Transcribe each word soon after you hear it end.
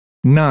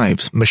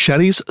Knives,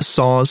 machetes,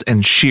 saws,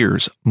 and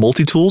shears,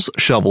 multi-tools,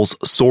 shovels,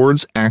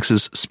 swords,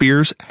 axes,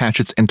 spears,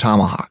 hatchets, and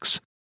tomahawks.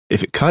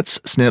 If it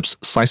cuts, snips,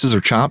 slices,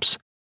 or chops,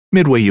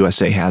 Midway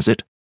USA has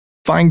it.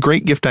 Find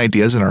great gift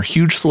ideas in our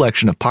huge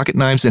selection of pocket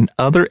knives and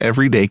other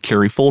everyday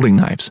carry folding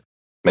knives.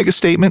 Make a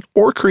statement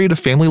or create a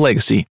family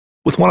legacy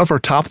with one of our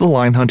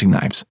top-of-the-line hunting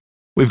knives.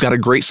 We've got a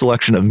great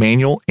selection of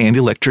manual and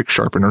electric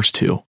sharpeners,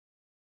 too.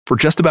 For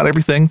just about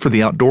everything for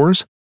the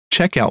outdoors,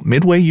 check out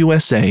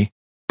MidwayUSA.com.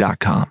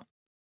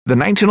 The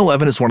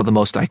 1911 is one of the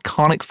most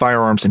iconic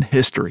firearms in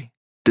history.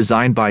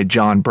 Designed by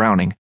John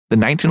Browning, the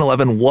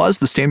 1911 was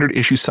the standard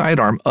issue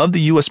sidearm of the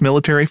U.S.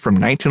 military from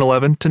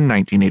 1911 to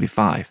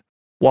 1985.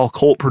 While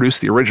Colt produced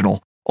the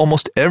original,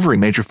 almost every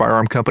major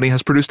firearm company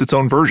has produced its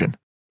own version.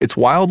 It's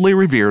wildly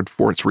revered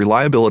for its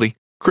reliability,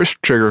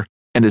 crisp trigger,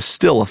 and is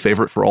still a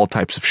favorite for all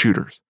types of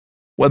shooters.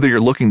 Whether you're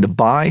looking to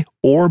buy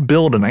or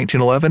build a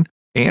 1911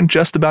 and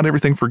just about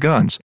everything for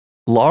guns,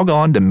 log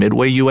on to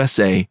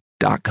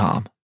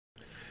MidwayUSA.com.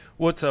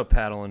 What's up,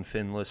 Paddle and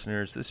Fin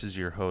listeners? This is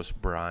your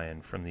host,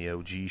 Brian, from the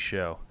OG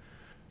Show.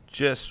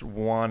 Just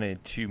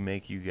wanted to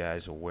make you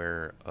guys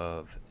aware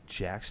of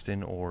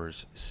Jackson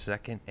Orr's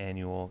second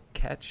annual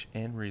Catch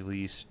and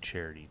Release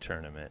charity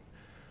tournament.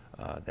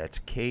 That's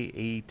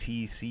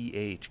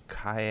KATCH,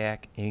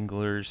 Kayak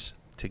Anglers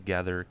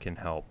Together Can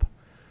Help.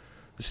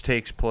 This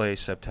takes place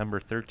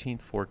September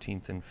 13th,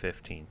 14th, and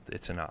 15th.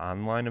 It's an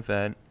online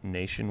event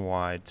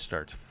nationwide,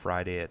 starts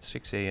Friday at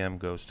 6 a.m.,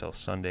 goes till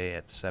Sunday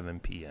at 7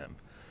 p.m.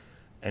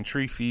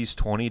 Entry fees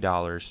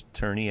 $20.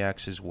 Tourney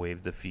X has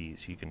waived the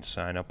fees. You can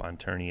sign up on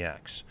Tourney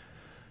X.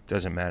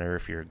 Doesn't matter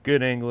if you're a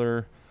good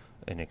angler,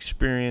 an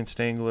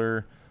experienced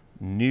angler,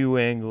 new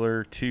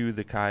angler to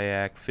the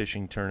kayak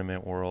fishing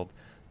tournament world.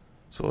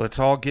 So let's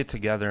all get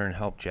together and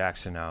help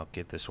Jackson out,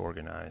 get this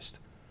organized.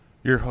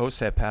 Your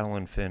hosts at Paddle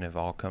and Fin have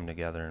all come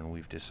together, and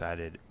we've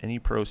decided any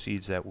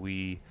proceeds that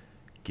we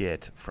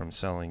get from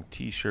selling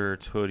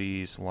t-shirts,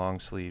 hoodies, long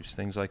sleeves,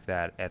 things like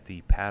that at the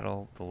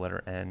Paddle, the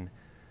letter N,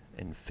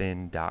 and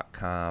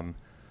fin.com,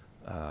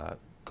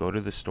 go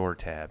to the store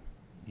tab.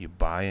 You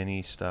buy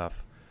any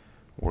stuff,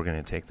 we're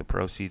going to take the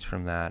proceeds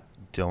from that,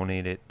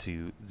 donate it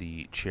to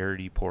the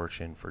charity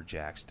portion for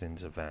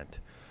Jackson's event.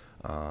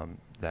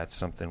 That's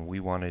something we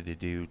wanted to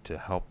do to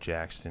help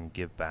Jackson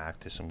give back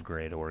to some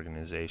great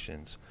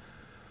organizations.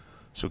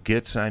 So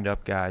get signed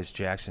up, guys.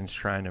 Jackson's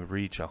trying to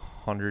reach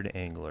 100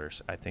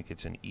 anglers. I think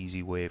it's an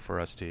easy way for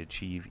us to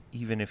achieve,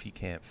 even if you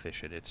can't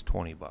fish it. It's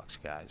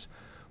 $20, guys.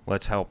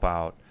 Let's help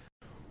out.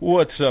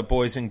 What's up,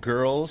 boys and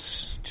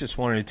girls? Just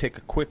wanted to take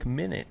a quick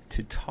minute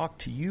to talk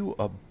to you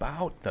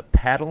about the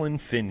Paddle and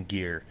Fin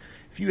gear.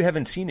 If you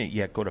haven't seen it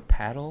yet, go to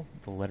paddle,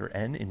 the letter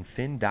N, and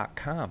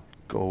fin.com.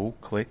 Go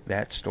click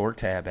that store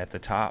tab at the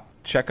top.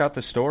 Check out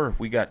the store.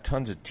 We got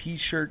tons of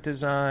t-shirt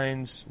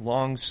designs,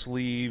 long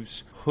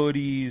sleeves,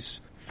 hoodies,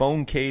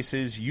 phone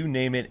cases, you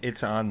name it,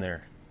 it's on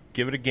there.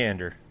 Give it a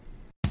gander.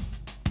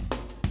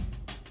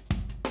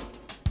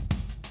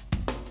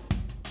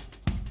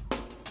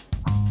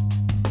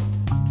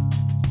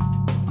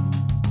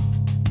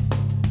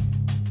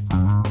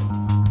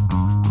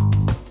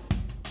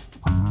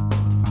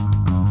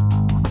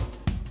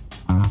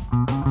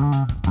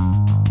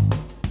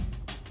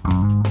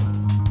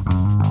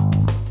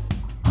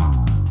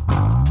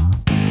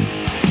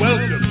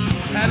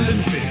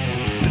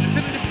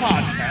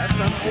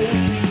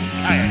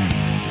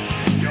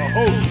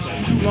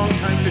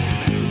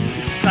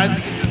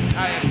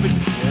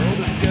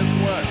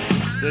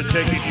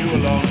 Taking you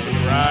along for the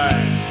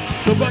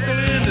ride. So buckle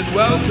in and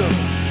welcome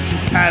to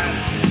Paddle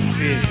and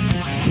Fin.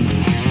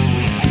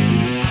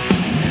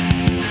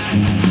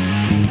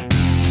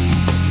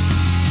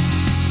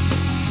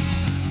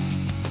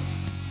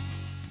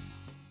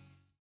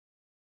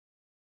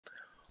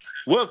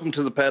 Welcome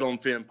to the Paddle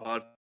and Fin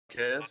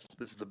podcast.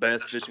 This is the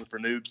Bass Fishing for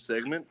Noobs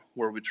segment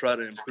where we try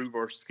to improve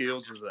our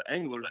skills as an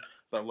angler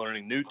by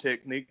learning new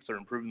techniques or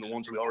improving the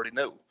ones we already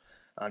know.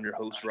 I'm your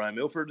host, Ryan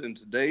Milford, and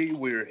today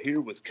we're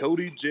here with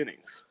Cody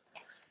Jennings.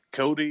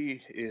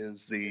 Cody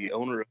is the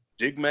owner of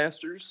Jig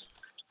Masters.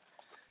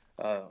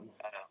 I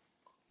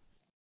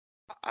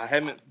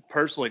haven't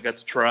personally got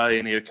to try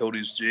any of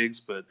Cody's jigs,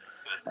 but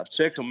I've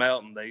checked them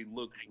out, and they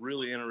look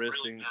really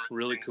interesting,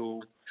 really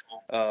cool.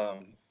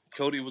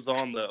 Cody was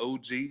on the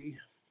OG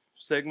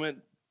segment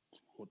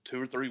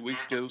 2 or 3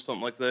 weeks ago,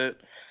 something like that,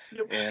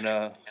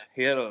 and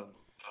he had a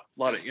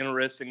lot of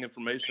interesting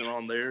information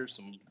on there,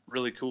 some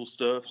really cool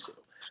stuff. So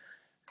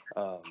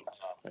I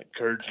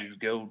encourage you to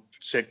go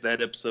check that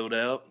episode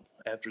out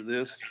after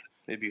this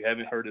if you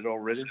haven't heard it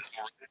already.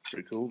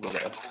 Pretty cool.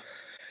 But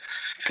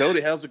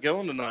Cody, how's it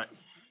going tonight?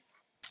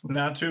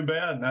 Not too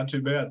bad. Not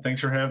too bad. Thanks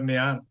for having me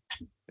on.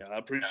 Yeah, I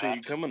appreciate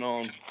you coming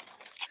on.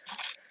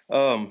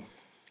 I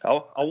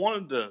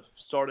wanted to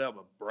start out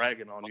by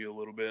bragging on you a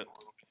little bit.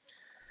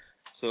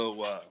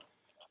 So,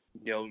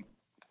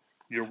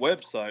 your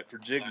website for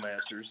Jig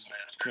Masters,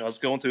 I was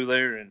going through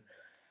there, and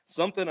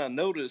something I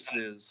noticed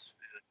is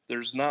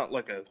there's not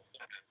like a,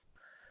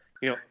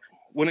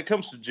 when it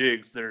comes to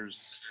jigs,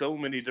 there's so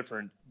many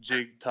different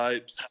jig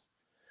types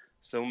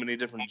so many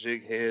different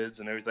jig heads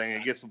and everything.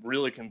 It gets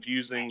really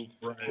confusing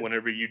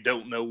whenever you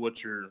don't know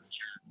what you're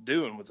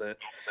doing with it.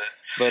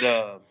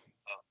 But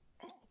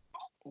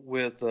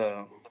with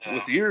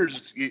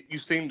yours, you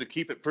seem to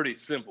keep it pretty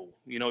simple.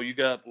 You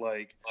got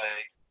like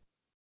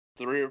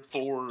 3 or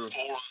 4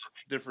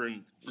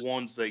 different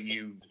ones that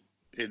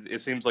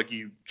it seems like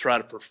you try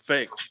to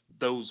perfect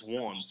those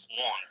ones,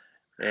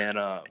 and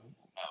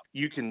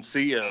you can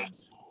see a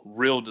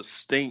real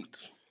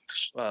distinct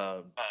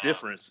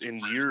difference in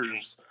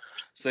yours.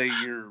 Say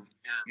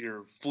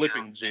your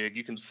flipping jig,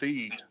 you can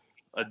see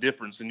a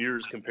difference in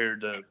yours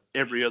compared to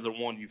every other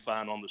one you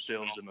find on the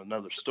shelves in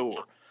another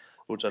store,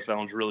 which I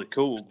found was really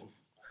cool.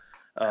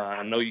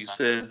 I know you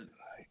said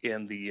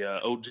in the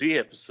OG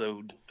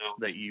episode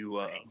that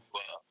you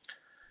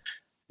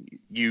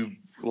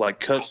like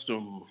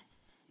custom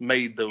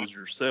made those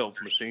yourself,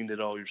 machined it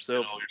all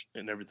yourself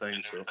and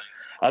everything. So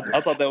I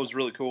thought that was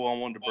really cool. I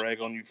wanted to brag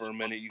on you for a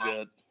minute. You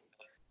got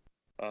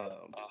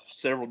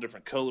several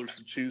different colors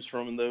to choose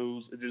from in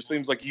those. It just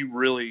seems like you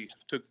really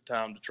took the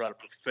time to try to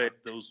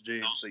perfect those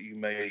jigs that you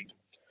made.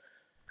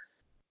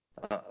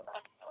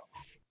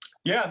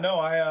 Yeah, no,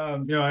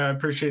 I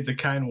appreciate the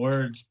kind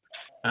words.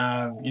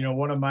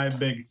 One of my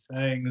big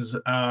things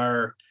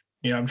are,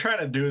 I'm trying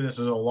to do this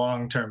as a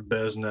long-term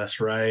business,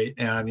 right?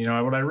 And,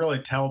 what I really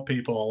tell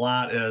people a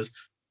lot is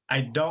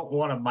I don't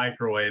want to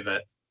microwave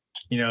it.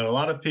 A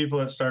lot of people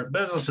that start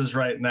businesses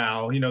right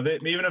now, even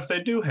if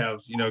they do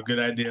have, good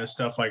ideas,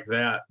 stuff like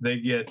that, they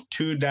get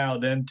too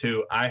dialed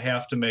into, I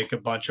have to make a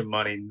bunch of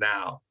money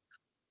now.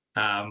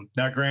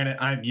 Now, granted,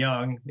 I'm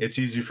young. It's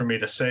easy for me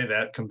to say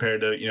that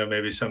compared to,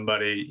 maybe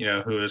somebody,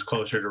 who is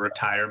closer to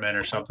retirement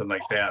or something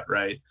like that,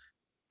 right?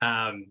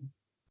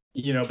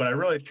 But I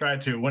really try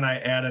to, when I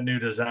add a new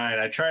design,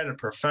 I try to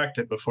perfect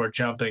it before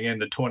jumping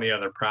into 20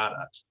 other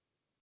products.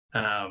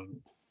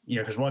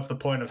 Because what's the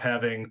point of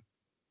having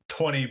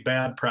 20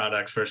 bad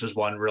products versus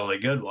one really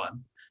good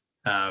one?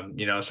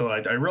 So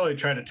I really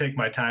try to take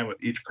my time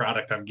with each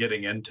product I'm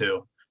getting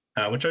into,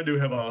 which I do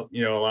have a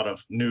lot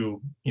of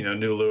new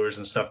lures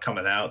and stuff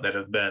coming out that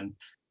have been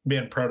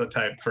being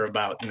prototyped for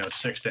about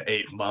 6 to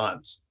 8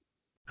 months.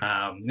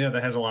 That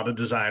has a lot of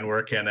design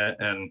work in it,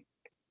 and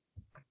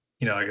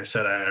like I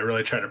said, I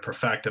really try to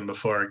perfect them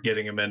before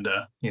getting them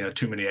into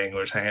too many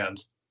anglers'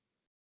 hands.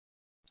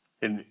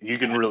 And you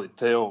can really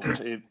tell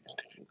it.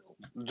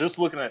 Just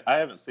looking at, I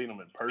haven't seen them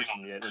in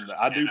person yet, and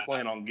I do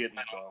plan on getting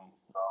some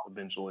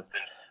eventually.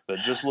 But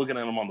just looking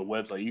at them on the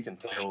website, you can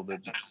tell that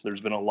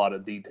there's been a lot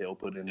of detail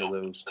put into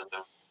those.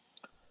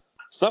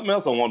 Something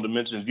else I wanted to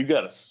mention is you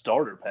got a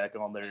starter pack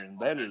on there, and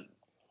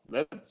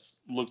that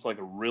looks like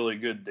a really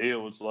good deal.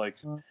 It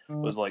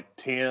was like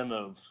 10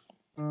 of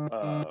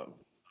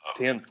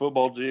 10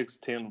 football jigs,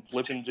 10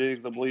 flipping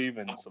jigs, I believe,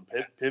 and some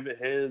pivot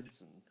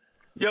heads.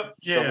 Yep.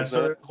 Yeah.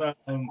 So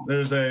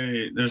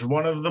there's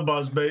one of the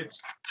buzz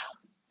baits,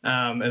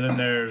 and then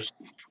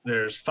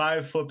there's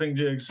 5 flipping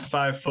jigs,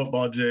 5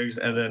 football jigs,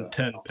 and then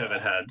 10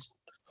 pivot heads.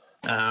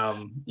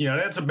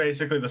 That's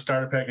basically the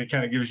starter pack. It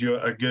kind of gives you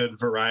a good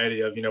variety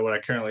of what I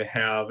currently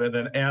have, and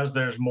then as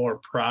there's more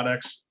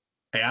products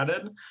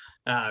added,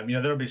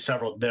 there'll be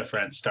several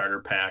different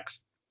starter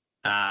packs.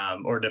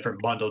 Or different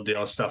bundle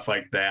deals, stuff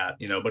like that,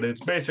 but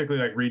it's basically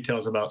like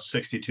retails about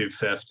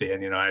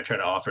 $62.50, and I try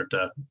to offer it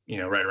to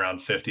right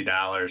around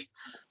 $50.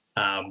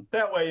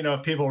 That way,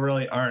 if people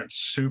really aren't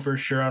super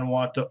sure on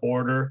what to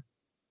order,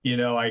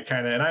 and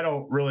I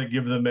don't really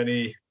give them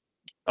any.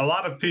 A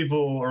lot of people,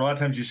 or a lot of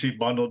times you see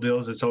bundle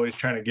deals, it's always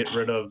trying to get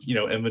rid of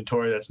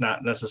inventory that's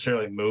not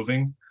necessarily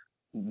moving.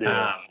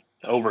 Yeah,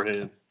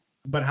 overhead.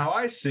 But how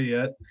I see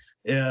it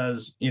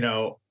is,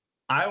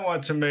 I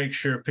want to make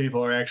sure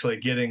people are actually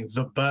getting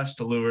the best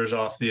lures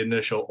off the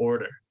initial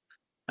order,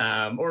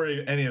 or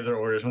any of their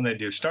orders when they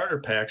do starter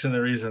packs. And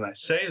the reason I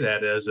say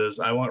that is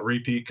I want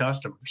repeat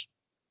customers,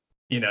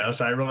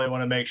 so I really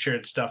want to make sure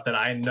it's stuff that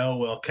I know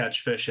will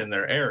catch fish in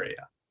their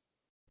area.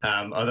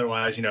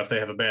 Otherwise, if they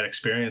have a bad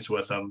experience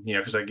with them,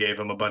 because I gave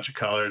them a bunch of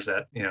colors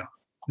that,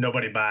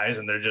 nobody buys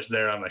and they're just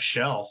there on the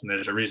shelf and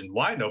there's a reason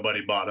why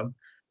nobody bought them,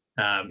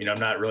 I'm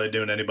not really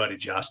doing anybody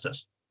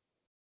justice.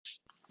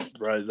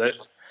 Right.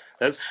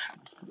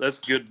 That's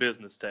good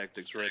business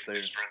tactics right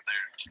there.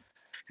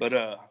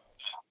 But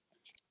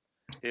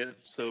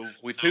so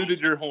we tooted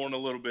your horn a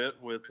little bit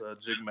with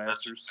Jig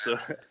Masters. So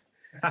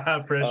I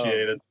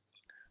appreciate it.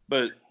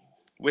 But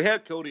we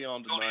had Cody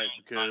on tonight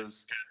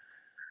because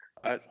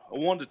I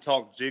wanted to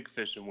talk jig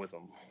fishing with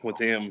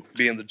him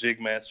being the jig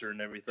master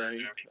and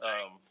everything.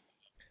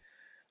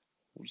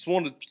 Just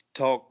wanted to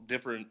talk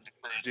different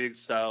jig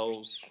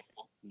styles,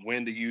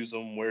 when to use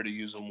them, where to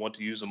use them, what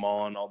to use them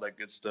on, all that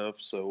good stuff.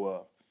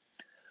 So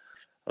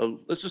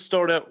let's just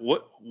start out.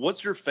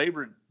 What's your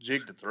favorite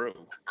jig to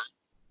throw?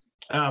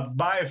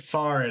 By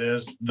far, it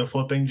is the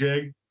flipping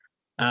jig.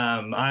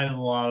 I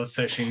love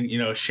fishing,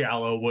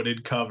 shallow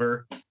wooded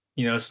cover,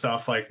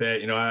 stuff like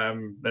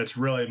that. That's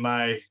really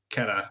my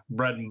kind of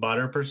bread and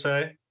butter per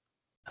se.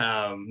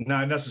 Now,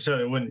 I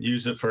necessarily wouldn't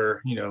use it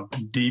for,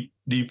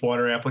 deep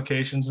water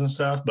applications and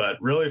stuff, but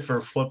really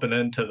for flipping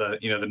into the,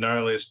 the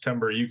gnarliest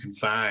timber you can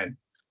find.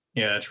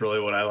 That's really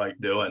what I like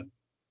doing.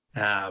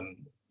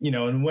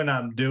 And when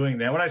I'm doing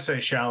that, when I say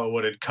shallow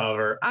wooded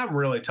cover, I'm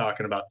really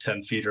talking about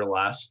 10 feet or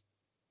less.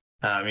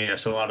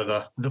 So a lot of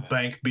the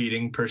bank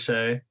beating per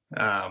se,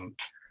 and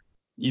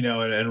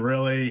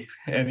really,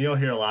 and you'll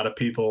hear a lot of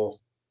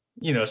people,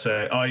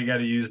 say, oh, you got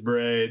to use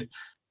braid.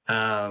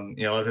 A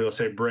lot of people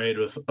say braid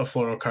with a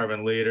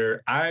fluorocarbon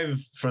leader. I've,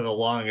 for the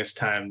longest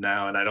time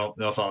now, and I don't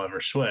know if I'll ever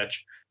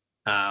switch,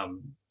 I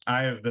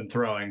have been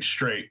throwing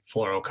straight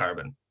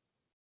fluorocarbon.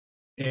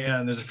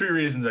 And there's a few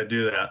reasons I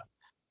do that.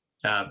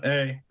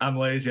 I'm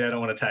lazy. I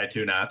don't want to tie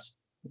 2 knots,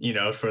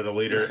 for the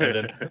leader.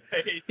 And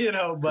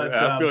then, but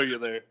I feel you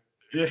there.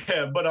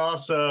 Yeah, but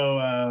also,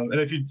 and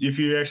if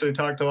you actually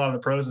talk to a lot of the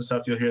pros and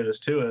stuff, you'll hear this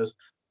too, is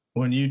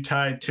when you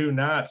tie 2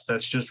 knots,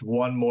 that's just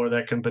one more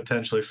that can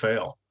potentially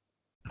fail.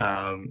 So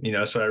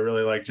I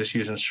really like just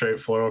using straight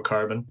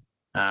fluorocarbon.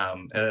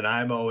 And then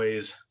I'm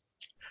always,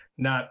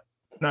 not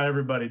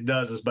everybody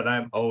does this, but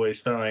I'm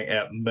always throwing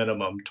at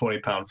minimum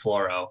 20-pound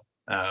fluoro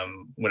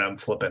when I'm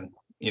flipping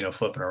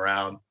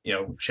around,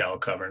 shallow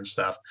cover and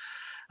stuff.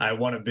 I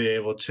want to be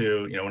able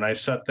to, when I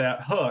set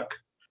that hook,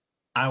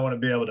 I want to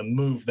be able to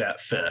move that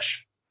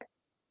fish,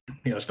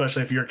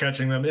 especially if you're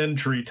catching them in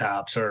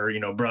treetops or,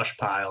 brush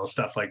piles,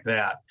 stuff like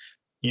that.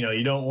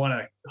 You don't want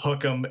to hook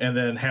them and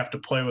then have to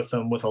play with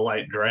them with a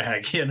light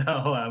drag,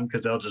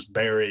 because they'll just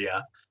bury you.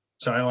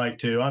 So I like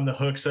to, on the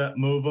hook set,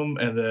 move them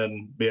and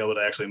then be able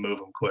to actually move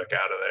them quick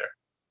out of there.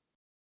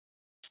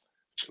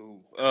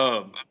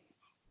 Cool.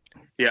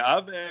 Yeah,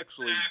 I've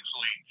actually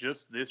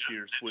just this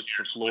year switched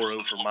to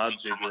fluoro for my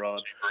jig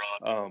rod.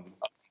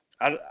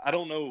 I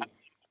don't know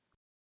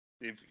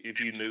if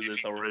you knew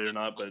this already or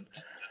not, but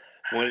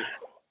when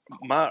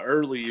my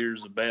early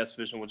years of bass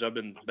fishing, which I've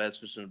been bass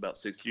fishing about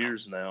 6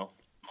 years now,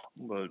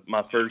 but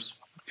my first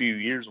few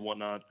years and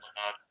whatnot,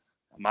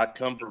 my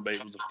comfort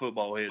bait was a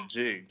football head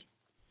jig.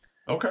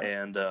 Okay.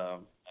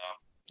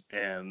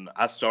 And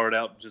I started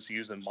out just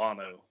using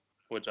mono,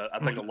 which I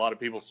think a lot of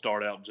people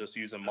start out just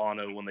using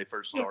mono when they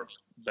first start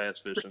bass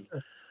fishing.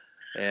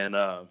 And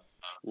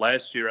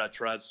last year I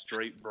tried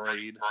straight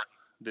braid,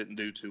 didn't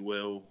do too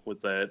well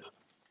with that.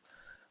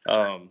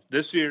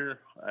 This year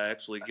I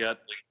actually got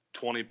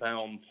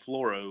 20-pound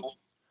fluoro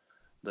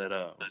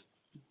that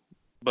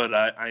but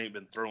I ain't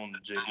been throwing the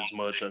jig as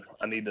much.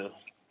 I need to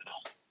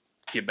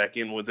get back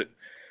in with it.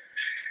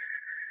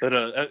 But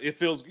it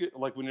feels good.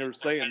 Like when you were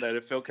saying that,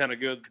 it felt kind of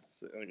good.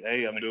 Like,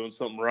 hey, I'm doing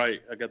something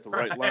right. I got the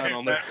right line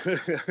on there.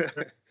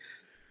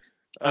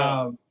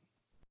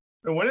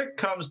 When it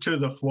comes to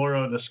the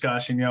fluoro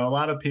discussion, a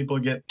lot of people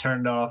get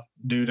turned off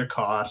due to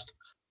cost,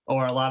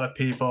 or a lot of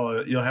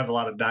people, you'll have a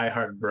lot of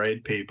diehard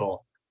braid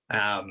people.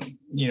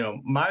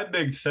 My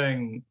big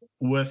thing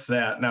with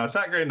that, now it's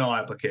not great in all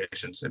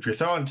applications. If you're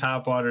throwing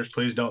top waters,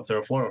 please don't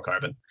throw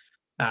fluorocarbon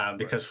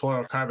because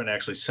fluorocarbon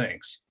actually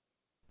sinks.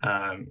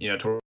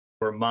 To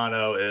where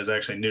mono is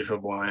actually neutral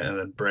buoyant and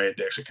then braid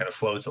actually kind of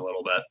floats a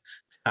little bit.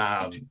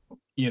 But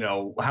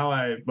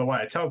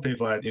why I tell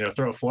people that,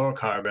 throw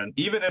fluorocarbon,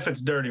 even if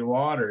it's dirty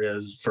water,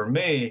 is for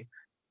me,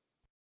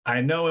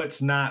 I know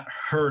it's not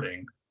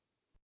hurting.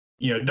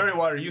 Dirty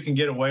water, you can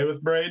get away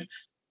with braid,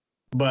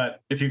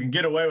 but if you can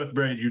get away with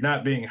braid, you're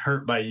not being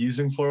hurt by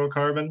using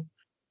fluorocarbon.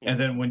 And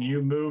then when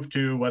you move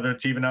to, whether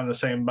it's even on the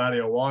same body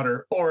of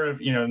water, or if,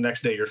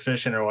 next day you're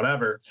fishing or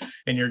whatever,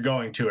 and you're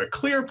going to a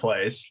clear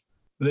place,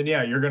 then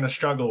yeah, you're going to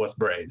struggle with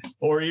braid.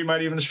 Or you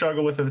might even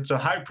struggle with, if it's a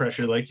high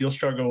pressure lake, you'll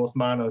struggle with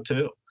mono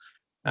too.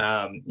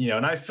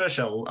 And I fish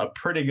a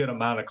pretty good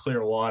amount of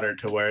clear water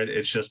to where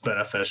it's just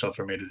beneficial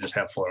for me to just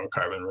have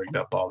fluorocarbon rigged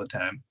up all the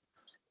time.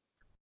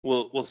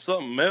 Well,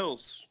 something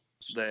else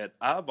that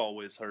I've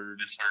always heard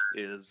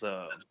is,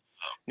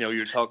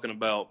 you're talking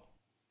about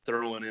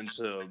throwing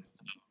into a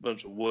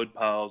bunch of wood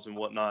piles and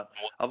whatnot.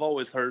 I've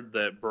always heard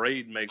that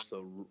braid makes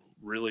a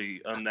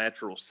really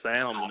unnatural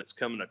sound when it's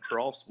coming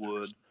across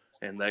wood,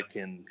 and that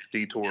can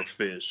detour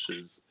fish.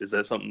 Is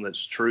that something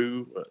that's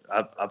true?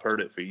 I've heard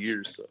it for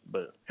years,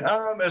 but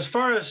as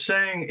far as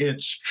saying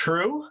it's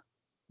true,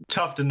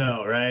 tough to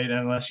know, right?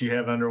 Unless you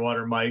have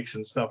underwater mics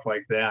and stuff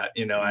like that.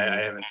 I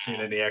haven't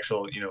seen any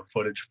actual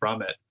footage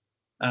from it.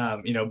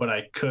 But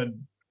I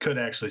could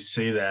actually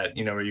see that,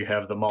 where you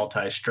have the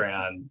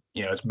multi-strand,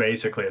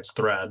 it's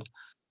thread,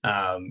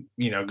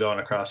 going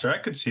across there. I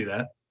could see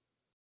that.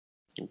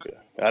 Okay.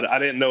 I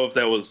didn't know if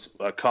that was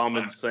a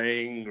common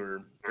saying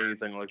or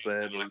anything like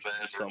that, or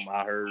just something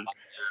I heard.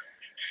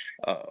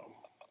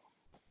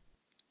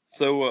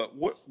 So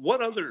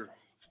what other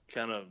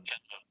kind of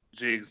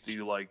jigs do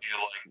you like?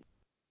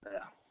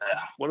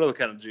 What other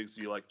kind of jigs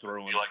do you like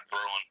throwing?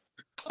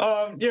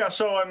 Yeah.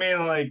 So I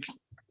mean, like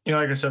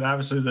I said,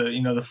 obviously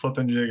the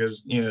flipping jig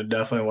is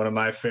definitely one of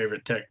my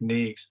favorite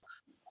techniques.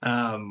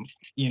 But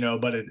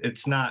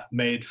it's not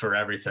made for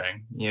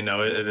everything.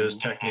 It is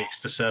technique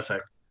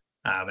specific.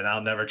 And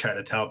I'll never try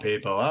to tell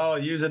people, oh,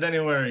 use it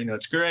anywhere.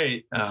 It's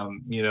great.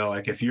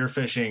 Like if you're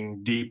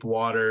fishing deep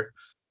water,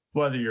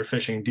 whether you're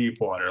fishing deep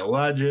water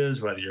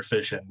ledges, whether you're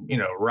fishing,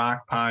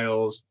 rock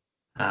piles,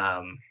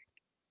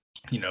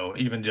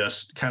 even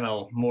just kind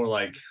of more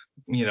like,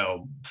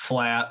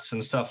 flats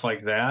and stuff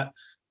like that.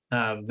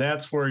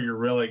 That's where you're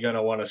really going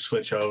to want to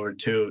switch over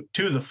to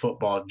the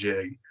football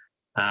jig.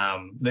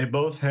 They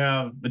both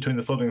have, between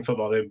the flipping and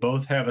football, they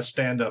both have a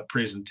stand-up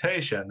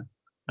presentation,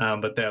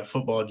 but that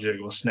football jig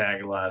will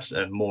snag less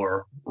and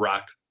more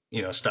rock,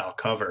 style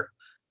cover.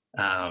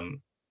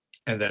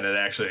 And then it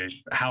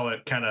actually, how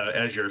it kind of,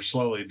 as you're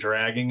slowly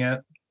dragging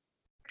it,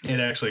 it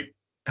actually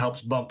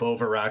helps bump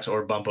over rocks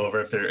or bump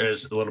over if there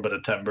is a little bit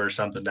of timber or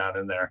something down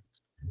in there.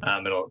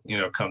 It'll,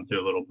 come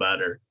through a little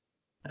better.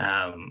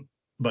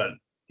 But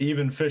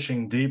even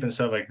fishing deep and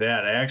stuff like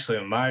that,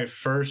 actually, my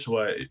first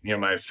way,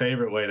 my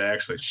favorite way to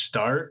actually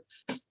start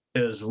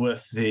is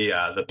with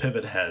the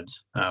pivot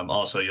heads.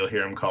 Also, you'll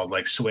hear them called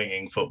like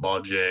swinging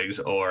football jigs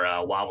or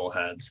wobble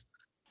heads.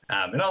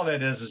 And all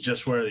that is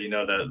just where,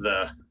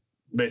 the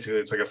basically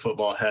it's like a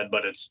football head,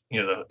 but it's,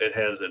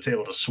 it's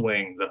able to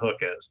swing, the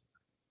hook is.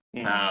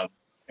 Mm-hmm.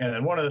 And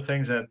then one of the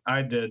things that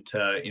I did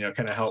to,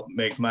 kind of help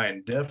make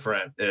mine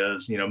different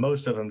is,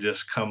 most of them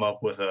just come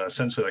up with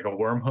essentially like a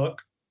worm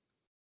hook.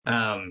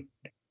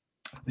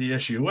 The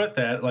issue with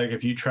that, like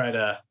if you try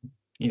to,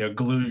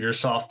 glue your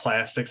soft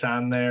plastics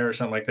on there or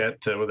something like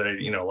that to where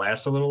they,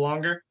 last a little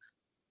longer,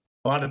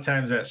 a lot of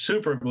times that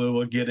super glue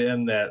will get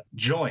in that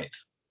joint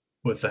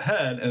with the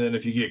head. And then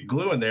if you get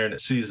glue in there and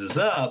it seizes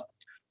up,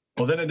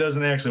 well, then it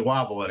doesn't actually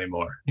wobble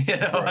anymore.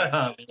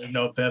 Right.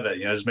 No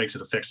pivot, it just makes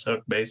it a fixed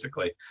hook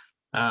basically.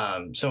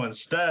 So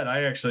instead,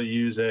 I actually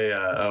use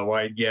a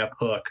wide gap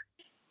hook,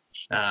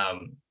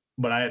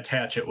 but I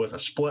attach it with a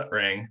split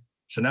ring.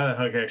 So now the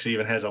hook actually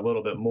even has a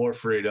little bit more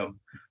freedom.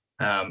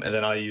 And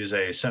then I'll use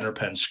a center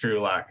pin screw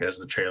lock as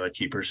the trailer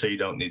keeper, so you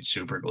don't need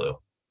super glue.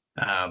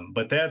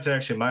 But that's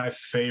actually my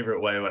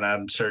favorite way when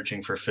I'm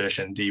searching for fish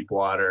in deep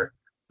water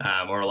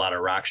or a lot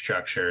of rock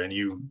structure. And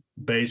you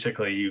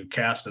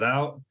cast it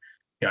out.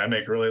 I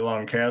make a really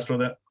long cast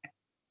with it,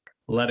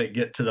 let it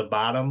get to the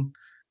bottom,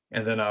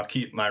 and then I'll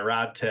keep my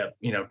rod tip,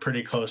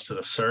 pretty close to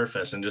the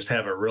surface and just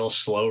have a real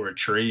slow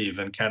retrieve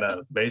and kind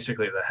of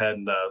basically the head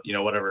and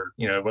the, whatever,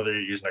 whether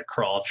you're using a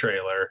crawl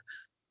trailer,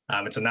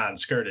 it's a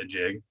non-skirted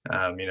jig,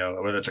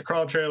 whether it's a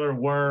crawl trailer,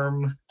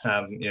 worm,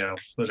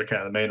 those are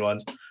kind of the main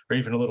ones, or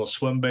even a little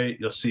swim bait,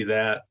 you'll see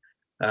that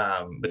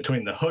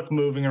between the hook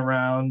moving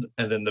around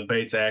and then the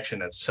bait's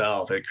action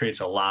itself, it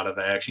creates a lot of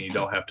action. You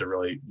don't have to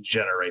really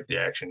generate the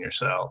action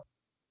yourself.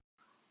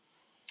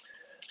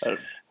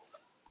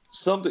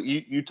 Something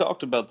you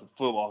talked about the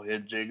football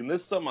head jig, and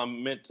this is something I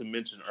meant to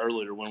mention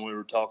earlier when we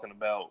were talking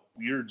about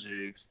your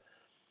jigs.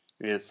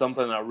 Is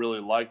something I really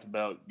liked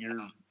about your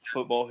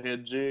football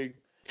head jig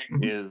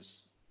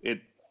is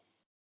it.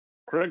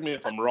 Correct me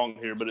if I'm wrong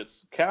here, but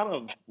it's kind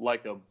of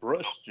like a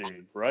brush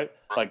jig, right?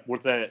 Like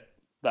with the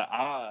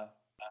eye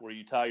where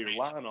you tie your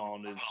line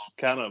on is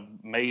kind of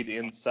made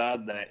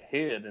inside that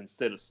head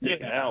instead of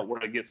sticking out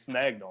where it gets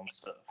snagged on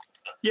stuff.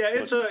 Yeah,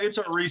 it's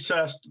a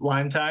recessed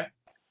line tie.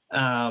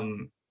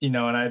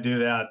 And I do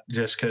that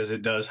just because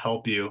it does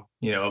help you,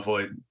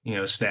 avoid,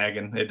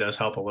 snagging. It does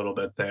help a little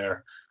bit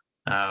there.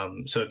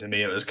 So to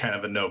me, it was kind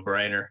of a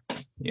no-brainer,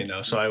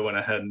 so I went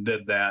ahead and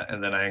did that.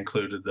 And then I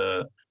included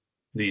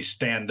the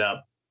stand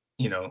up,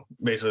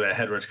 basically that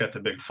head where it's got the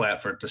big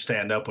flat for it to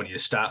stand up when you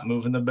stop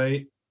moving the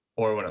bait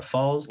or when it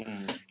falls.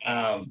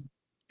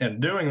 And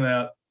doing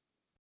that,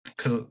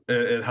 because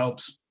it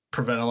helps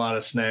prevent a lot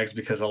of snags,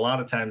 because a lot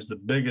of times the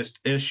biggest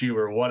issue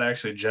or what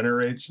actually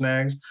generates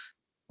snags,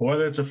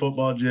 whether it's a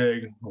football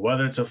jig,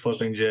 whether it's a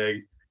flipping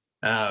jig,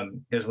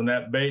 is when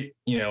that bait,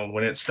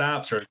 when it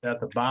stops or it's at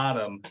the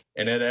bottom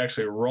and it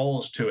actually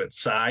rolls to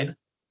its side.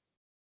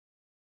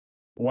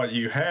 What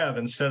you have,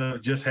 instead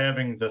of just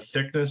having the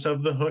thickness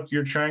of the hook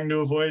you're trying to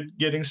avoid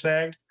getting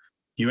snagged,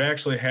 you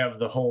actually have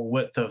the whole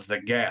width of the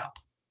gap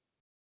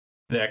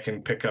that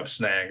can pick up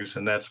snags.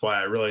 And that's why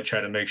I really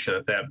try to make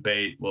sure that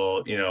bait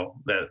will,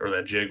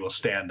 that jig will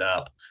stand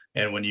up.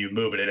 And when you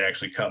move it, it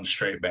actually comes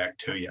straight back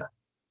to you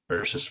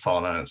versus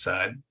falling on its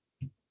side.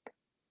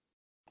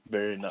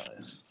 Very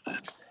nice.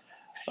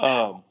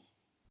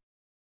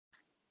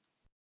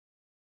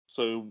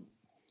 So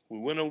we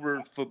went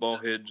over football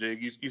head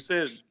jig. You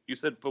said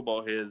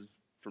football heads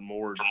for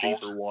more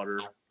deeper water,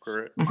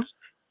 correct?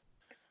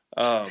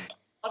 A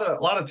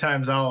lot of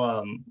times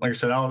I'll like I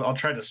said, I'll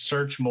try to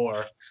search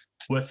more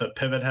with the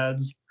pivot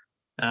heads.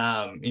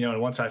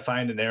 And once I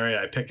find an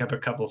area, I pick up a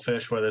couple of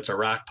fish, whether it's a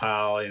rock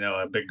pile,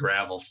 a big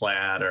gravel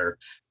flat or,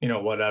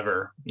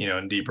 whatever,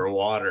 in deeper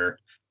water.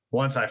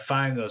 Once I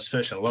find those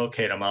fish and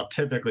locate them, I'll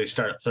typically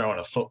start throwing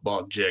a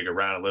football jig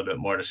around a little bit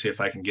more to see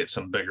if I can get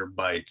some bigger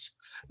bites.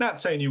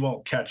 Not saying you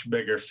won't catch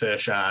bigger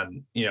fish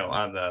on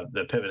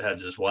the pivot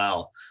heads as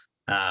well.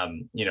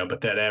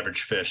 But that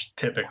average fish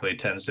typically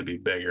tends to be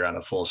bigger on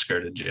a full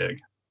skirted jig.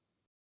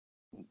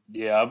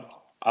 Yeah,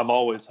 I've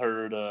always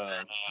heard,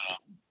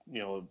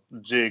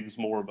 jig's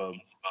more of a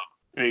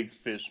big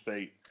fish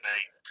bait.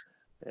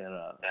 And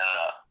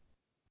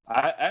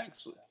I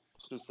actually,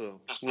 just a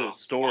little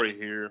story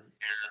here.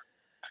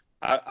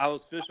 I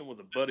was fishing with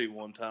a buddy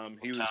one time.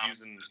 He was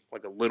using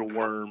like a little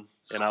worm,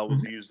 and I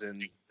was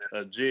using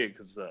a jig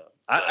because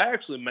I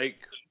actually make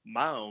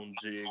my own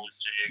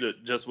jigs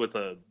just with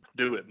a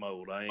do-it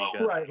mode. I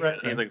ain't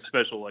got anything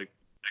special like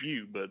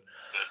you, but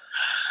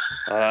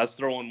I was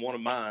throwing one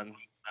of mine,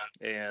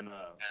 and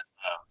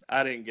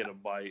I didn't get a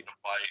bite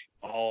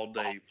all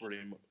day,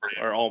 pretty much,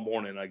 or all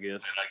morning, I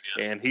guess.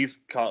 And he's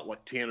caught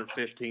like 10 or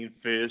 15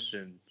 fish,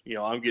 and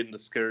I'm getting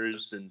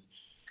discouraged, and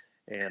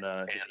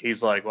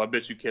he's like, "Well, I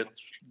bet you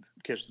catch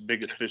the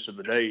biggest fish of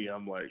the day."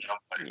 I'm like,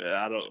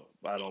 "I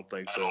don't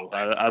think so.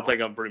 I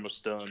think I'm pretty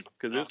much done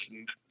because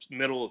it's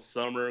middle of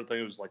summer. I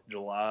think it was like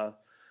July,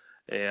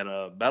 and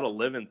about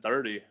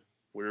 11:30,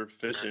 we were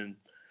fishing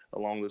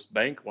along this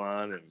bank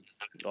line, and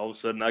all of a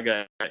sudden I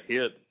got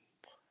hit,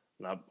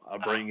 and I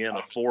bring in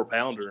a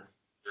 4-pounder,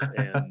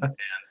 and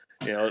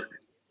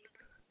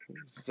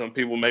some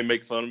people may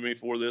make fun of me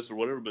for this or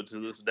whatever, but to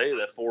this day,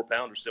 that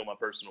 4-pounder is still my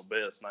personal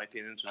best,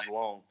 19 inches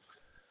long.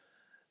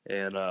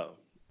 And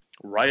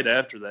right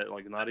after that,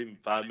 like not even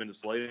 5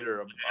 minutes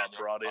later, I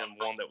brought in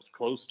one that was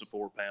close to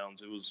 4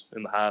 pounds. It was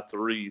in the high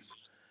 3s,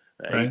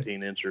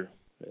 18-incher.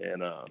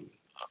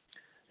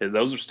 And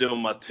those are still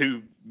my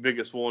two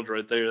biggest ones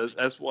right there.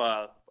 That's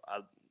why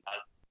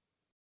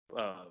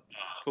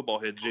football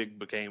head jig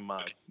became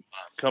my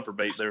comfort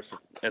bait there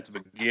at the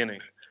beginning,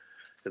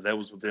 because that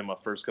was within my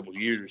first couple of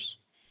years.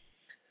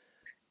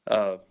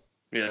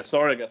 Yeah,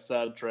 sorry I got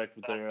sidetracked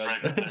with there.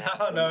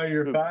 No,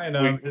 you're fine.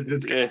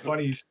 It's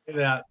funny you say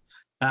that,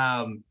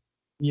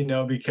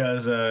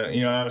 because,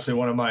 obviously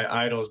one of my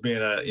idols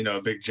being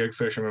a big jig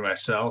fisherman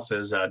myself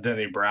is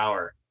Denny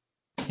Brower.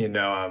 Pretty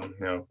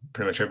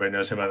much everybody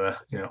knows him as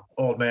the,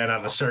 old man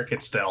on the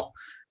circuit still.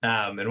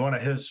 And one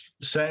of his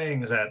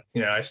sayings that,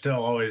 I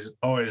still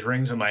always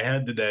rings in my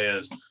head today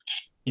is,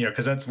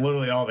 because that's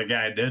literally all the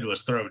guy did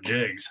was throw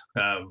jigs,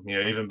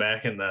 even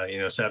back in the,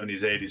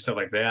 70s, 80s, stuff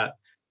like that.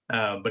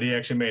 But he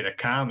actually made a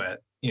comment,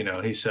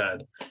 he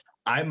said,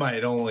 "I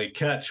might only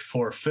catch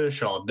 4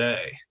 fish all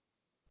day,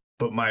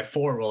 but my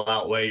 4 will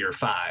outweigh your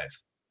 5.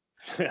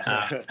 And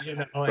I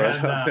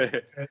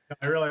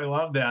really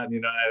love that.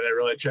 I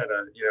really try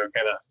to,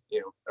 kind of,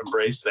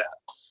 embrace that.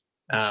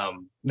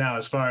 Now,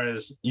 as far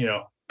as,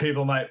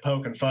 people might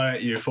poke and fun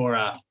at you for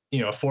a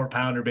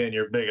 4-pounder being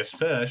your biggest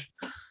fish.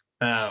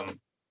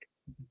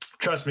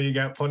 Trust me, you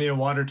got plenty of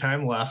water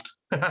time left,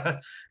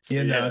 to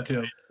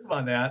improve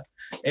on that.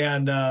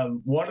 And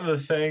one of the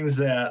things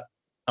that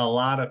a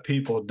lot of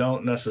people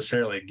don't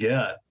necessarily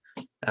get,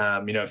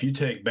 if you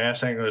take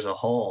bass anglers as a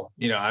whole,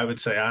 I would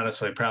say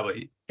honestly,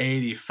 probably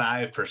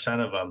 85%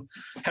 of them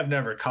have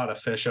never caught a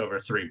fish over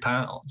 3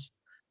 pounds.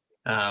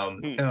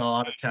 And a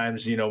lot of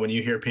times, when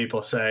you hear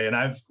people say, and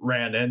I've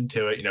ran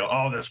into it,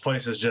 oh, this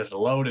place is just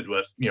loaded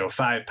with,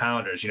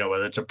 5-pounders,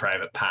 whether it's a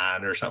private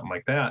pond or something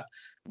like that.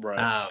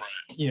 Right.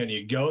 And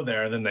you go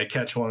there, and then they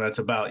catch one that's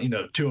about, 2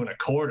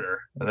 1/4,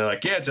 and they're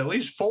like, "Yeah, it's at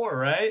least 4,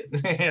 right?"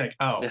 You're like,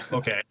 "Oh,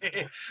 okay."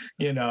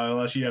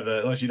 Unless you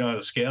don't have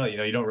a scale,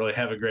 you don't really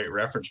have a great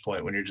reference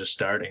point when you're just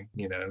starting.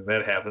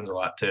 That happens a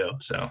lot too.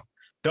 So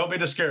don't be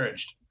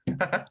discouraged.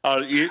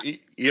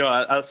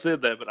 I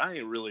said that, but I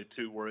ain't really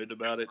too worried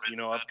about it.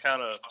 I've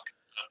kind of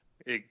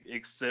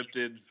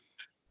accepted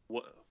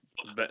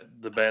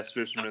the bass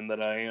fisherman that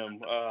I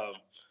am.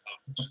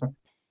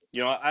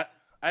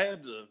 I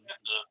had to,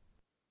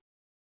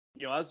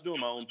 I was doing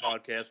my own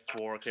podcast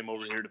before I came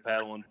over here to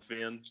Paddle and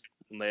Fin,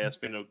 and they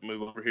asked me to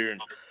move over here. And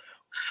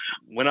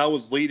when I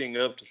was leading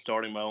up to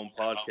starting my own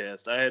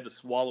podcast, I had to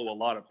swallow a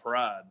lot of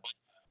pride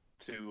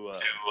to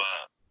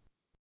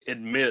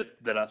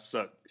admit that I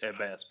suck at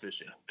bass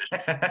fishing.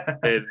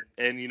 and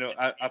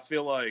I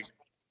feel like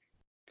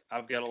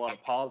I've got a lot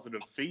of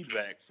positive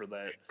feedback for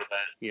that.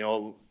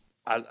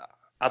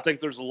 I think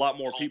there's a lot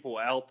more people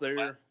out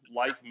there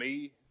like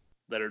me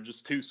that are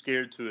just too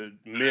scared to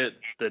admit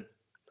that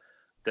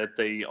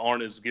they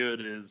aren't as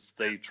good as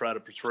they try to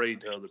portray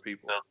to other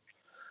people.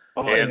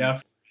 Oh, and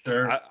yeah,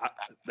 sure.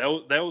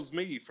 That was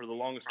me for the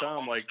longest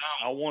time. Like,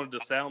 I wanted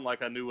to sound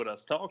like I knew what I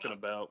was talking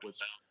about,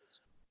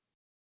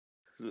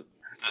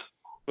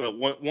 but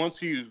once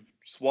you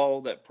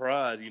swallow that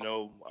pride,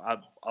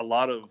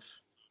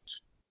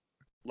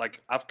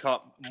 I've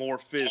caught more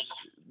fish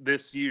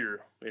this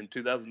year in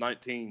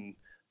 2019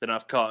 than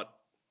I've caught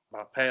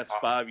my past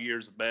 5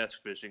 years of bass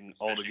fishing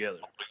altogether.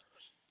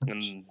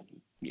 And,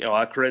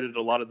 I credit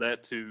a lot of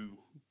that to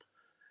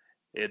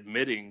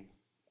admitting,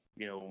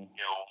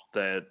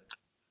 that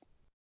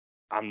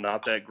I'm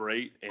not that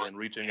great and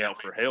reaching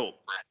out for help.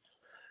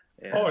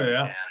 And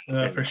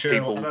for sure.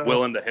 People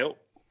willing to help.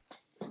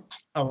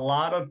 A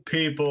lot of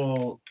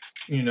people,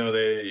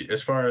 they,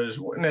 as far as,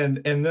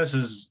 and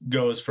this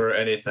goes for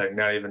anything,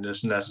 not even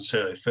just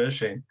necessarily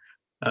fishing.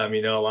 A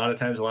lot of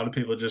times, a lot of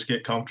people just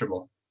get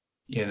comfortable.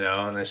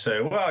 And they say,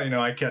 well,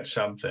 I catch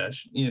some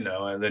fish,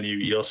 and then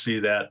you'll see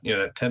that,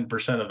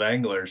 10% of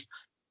anglers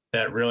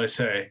that really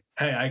say,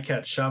 hey, I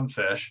catch some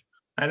fish.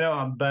 I know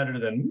I'm better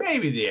than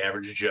maybe the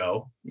average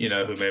Joe,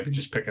 who may be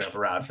just picking up a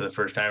rod for the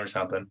first time or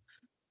something.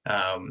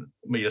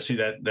 But you'll see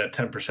that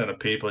 10% of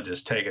people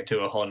just take it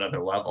to a whole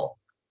nother level.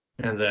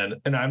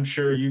 And I'm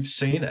sure you've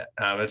seen it.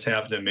 It's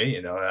happened to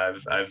me.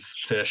 I've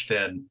fished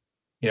and,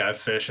 I've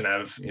fished and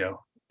I've,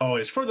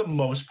 always, for the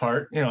most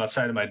part,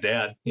 outside of my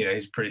dad,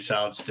 he's a pretty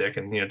solid stick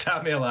and,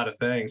 taught me a lot of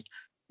things.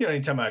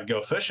 Anytime I'd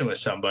go fishing with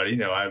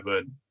somebody, I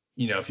would,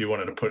 if you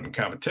wanted to put in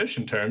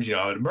competition terms,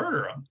 I would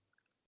murder them.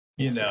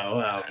 And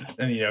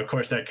of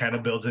course that kind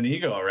of builds an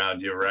ego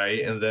around you,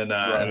 right? And then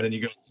and then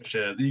you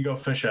go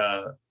fish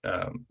a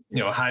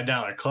high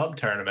dollar club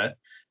tournament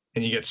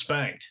and you get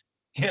spanked,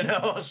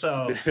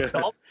 so there's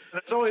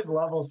always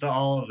levels to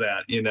all of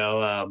that, and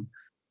I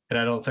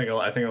think a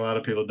lot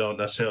of people don't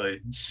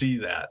necessarily see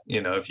that.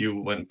 If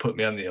you wouldn't put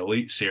me on the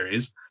elite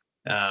series,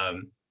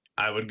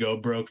 I would go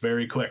broke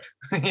very quick.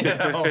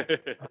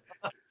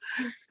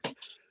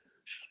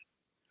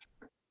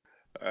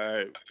 All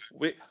right,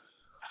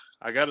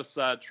 I got us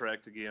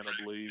sidetracked again, I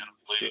believe.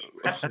 So,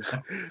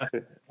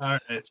 all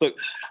right. So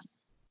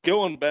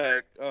going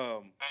back,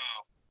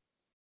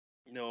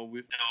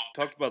 we've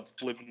talked about the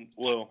flipping.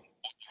 Well,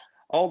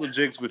 all the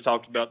jigs we've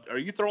talked about. Are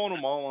you throwing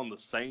them all on the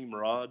same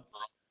rod,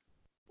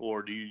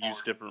 or do you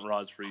use different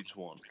rods for each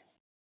one?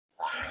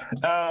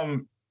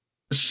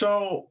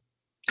 So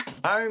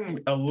I'm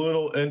a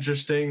little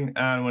interesting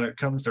on when it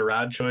comes to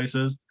rod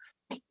choices.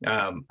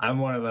 I'm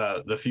one of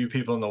the few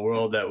people in the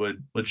world that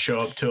would show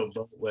up to a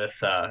boat with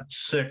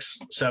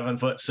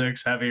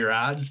 7'6" heavy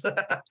rods.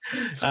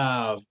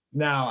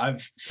 Now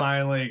I've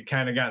finally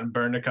kind of gotten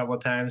burned a couple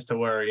of times to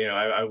where,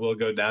 I will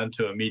go down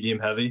to a medium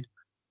heavy.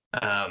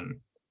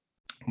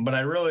 But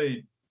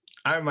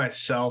I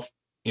myself,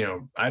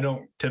 I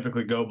don't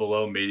typically go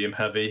below medium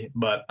heavy,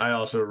 but I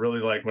also really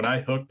like when I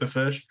hook the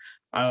fish,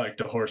 I like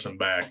to horse them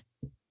back.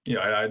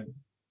 I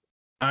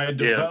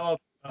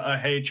developed a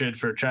hatred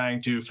for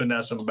trying to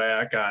finesse them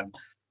back on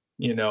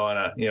a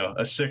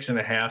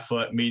 6.5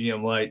 foot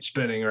medium light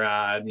spinning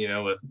rod,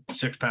 with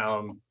 6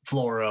 pound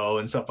fluoro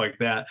and stuff like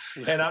that.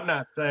 And I'm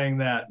not saying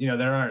that,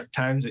 there aren't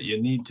times that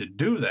you need to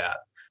do that.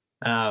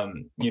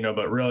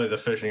 But really the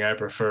fishing I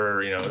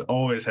prefer,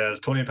 always has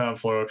 20 pound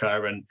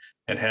fluorocarbon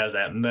and has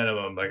that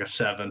minimum like a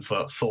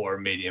 7'4"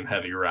 medium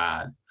heavy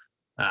rod.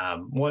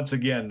 Once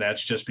again,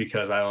 that's just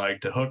because I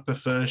like to hook the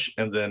fish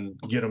and then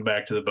get them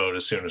back to the boat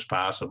as soon as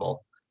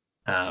possible.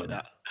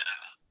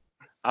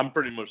 I'm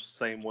pretty much the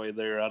same way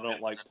there. I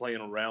don't like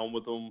playing around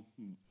with them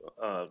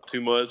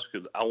too much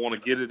because I want to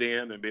get it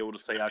in and be able to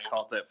say I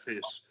caught that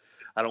fish.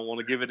 I don't want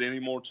to give it any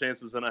more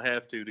chances than I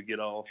have to get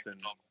off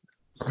and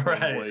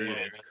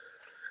right.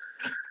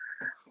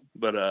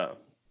 But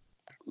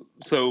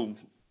so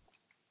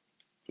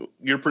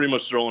you're pretty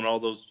much throwing all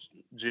those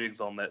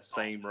jigs on that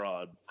same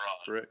rod,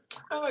 correct?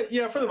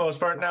 Yeah, for the most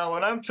part. Now,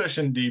 when I'm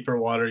fishing deeper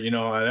water,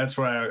 that's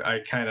where I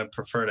kind of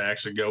prefer to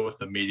actually go with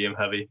the medium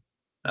heavy,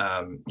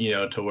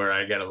 to where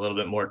I get a little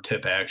bit more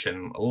tip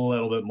action, a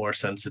little bit more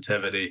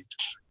sensitivity.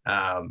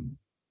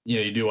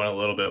 You do want a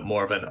little bit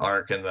more of an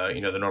arc in the,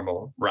 the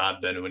normal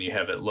rod bend when you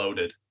have it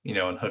loaded,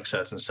 and hook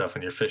sets and stuff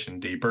when you're fishing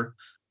deeper.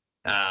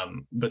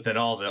 But then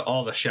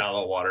all the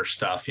shallow water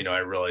stuff, I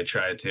really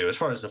try to, as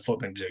far as the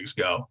flipping jigs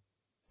go,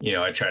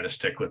 I try to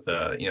stick with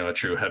a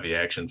true heavy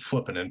action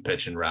flipping and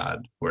pitching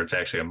rod where it's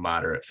actually a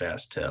moderate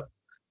fast tip.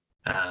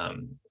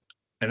 And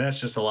that's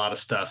just a lot of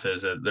stuff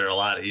is that they're a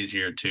lot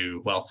easier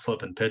to,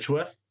 flip and pitch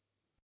with,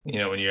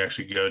 when you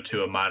actually go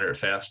to a moderate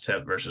fast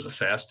tip versus a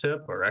fast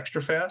tip or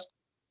extra fast.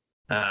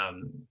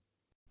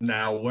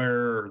 Now,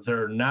 where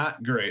they're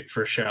not great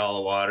for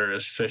shallow water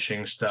is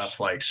fishing stuff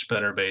like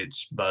spinner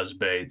baits, buzz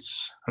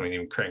baits,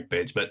 even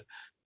crankbaits, but,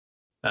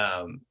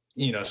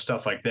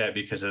 stuff like that,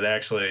 because it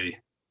actually,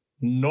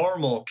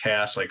 normal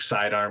casts like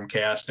sidearm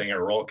casting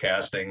or roll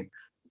casting,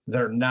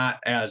 they're not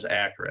as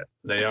accurate.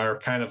 They are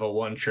kind of a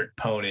one-trick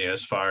pony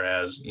as far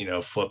as,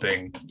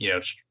 flipping,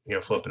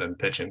 flipping and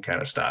pitching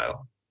kind of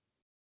style.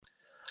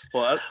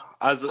 Well,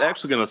 I was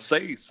actually going to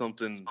say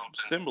something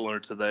similar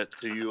to that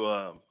to you.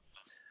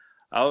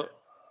 I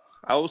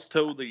was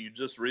told that you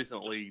just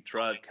recently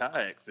tried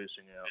kayak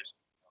fishing out.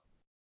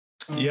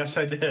 Yes,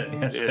 I did.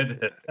 I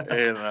did.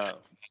 And I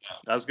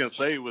was going to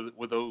say,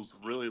 with those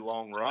really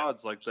long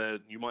rods like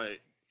that, you might,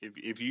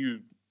 if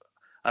you,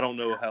 I don't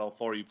know how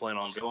far you plan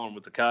on going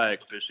with the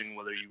kayak fishing,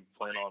 whether you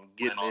plan on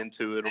getting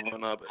into it or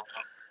whatnot,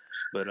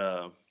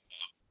 but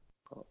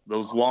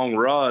those long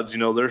rods,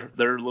 they're a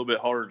little bit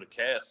harder to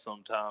cast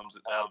sometimes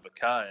out of a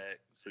kayak.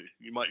 So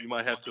you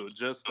might have to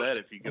adjust that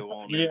if you go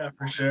on. Yeah,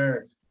 for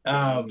sure.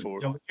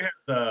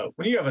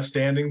 When you have a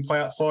standing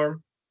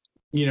platform,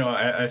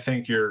 I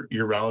think you're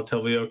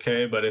relatively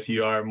okay. But if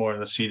you are more in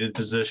the seated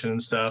position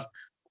and stuff,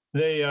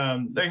 they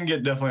can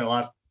get definitely a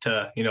lot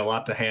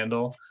to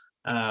handle.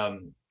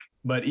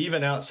 But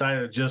even outside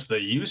of just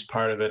the use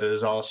part of it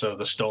is also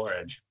the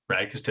storage,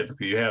 right? Because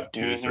typically you have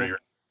 2 or 3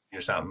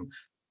 or something,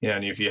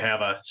 and if you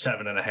have a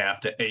 7.5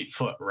 to 8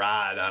 foot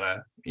rod on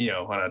a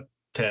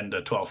 10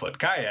 to 12 foot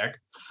kayak,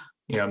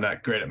 I'm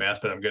not great at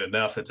math, but I'm good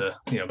enough. It's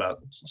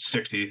about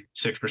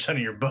 66% of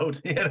your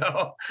boat,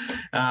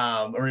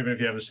 or even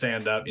if you have a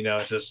stand up,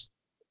 it's just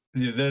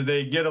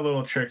they get a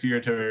little trickier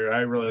to me.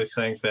 I really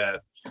think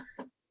that,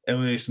 at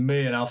least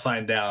me, and I'll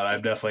find out, I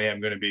definitely am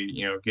going to be,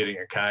 getting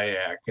a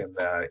kayak and,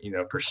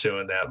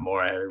 pursuing that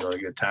more. I had a really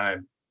good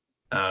time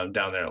down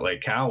there at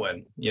Lake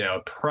Cowan.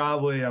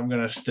 Probably I'm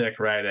going to stick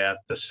right at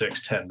the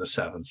 6'10" to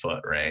 7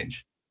 foot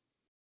range.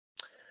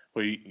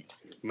 Well,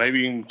 maybe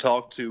you can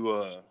talk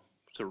to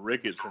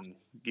Ricketts and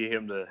get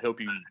him to help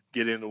you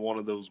get into one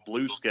of those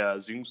blue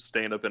skies. You can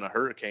stand up in a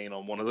hurricane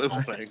on one of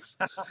those things.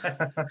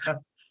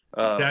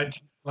 I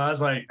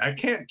was like, I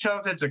can't tell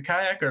if it's a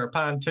kayak or a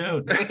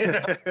pontoon. I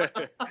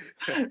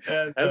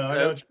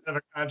know it's kind of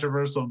a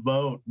controversial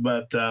boat,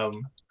 but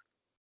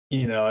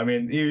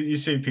you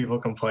see people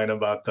complain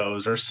about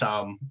those, or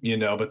some,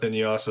 but then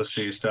you also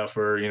see stuff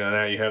where,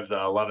 now you have the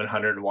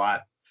 1100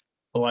 watt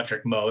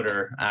electric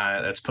motor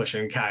that's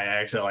pushing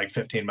kayaks at like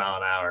 15 mile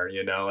an hour,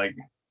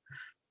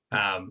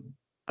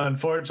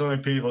 unfortunately,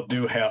 people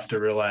do have to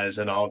realize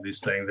in all of these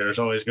things, there's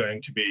always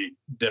going to be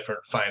different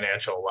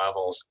financial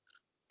levels.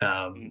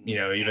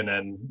 Even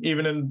in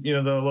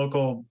the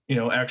local,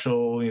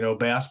 actual,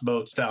 bass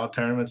boat style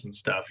tournaments and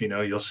stuff,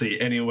 you'll see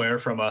anywhere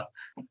from a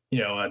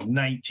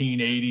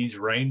 1980s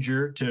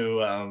Ranger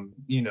to a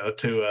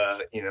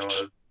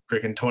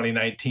freaking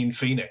 2019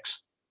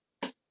 Phoenix.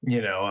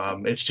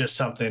 It's just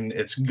something,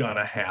 it's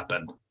gonna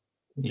happen.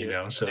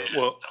 So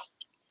well,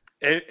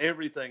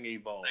 everything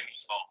evolves.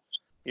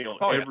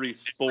 Every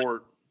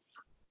sport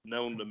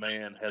known to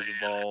man has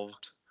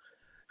evolved,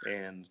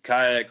 and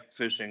kayak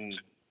fishing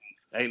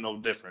ain't no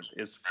different.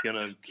 It's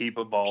gonna keep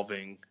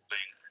evolving,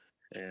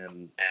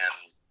 and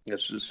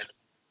it's just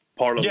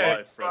part of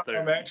life right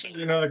there.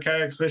 Actually, the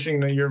kayak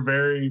fishing, you're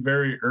very,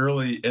 very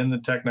early in the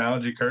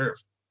technology curve.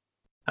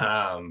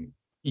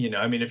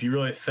 If you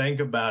really think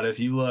about it, if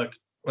you look,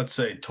 let's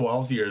say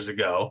 12 years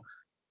ago,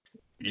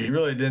 you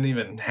really didn't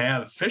even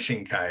have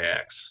fishing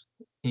kayaks,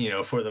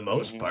 for the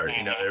most part.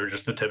 They were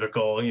just the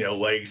typical,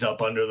 legs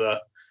up under the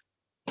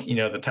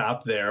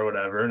top there or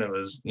whatever. And it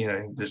was,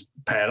 just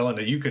paddle, and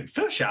you could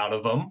fish out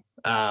of them.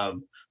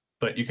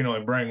 But you can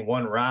only bring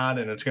one rod,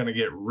 and it's going to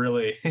get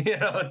really,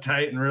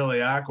 tight and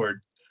really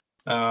awkward.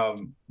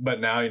 But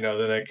now,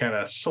 then it kind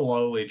of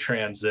slowly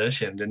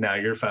transitioned, and now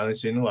you're finally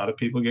seeing a lot of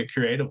people get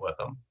creative with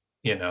them.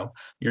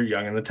 You're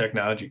young in the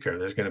technology curve.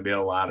 There's going to be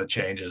a lot of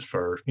changes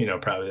for,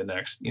 probably the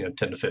next, 10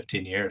 to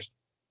 15 years.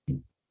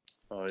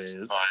 Oh, it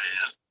is.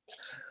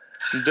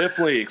 I'm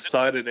definitely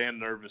excited and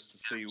nervous to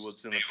see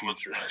what's in the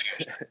future.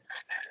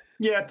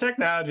 Yeah,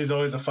 technology is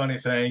always a funny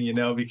thing,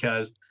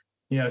 because,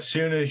 as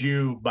soon as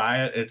you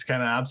buy it, it's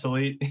kind of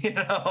obsolete,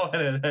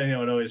 and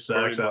it always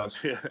sucks.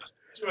 Much, yeah.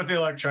 With the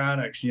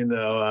electronics,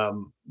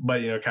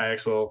 but,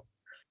 kayaks will,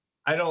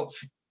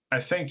 I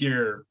think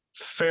you're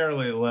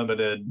fairly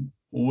limited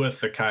with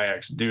the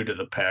kayaks due to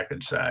the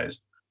package size.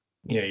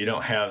 You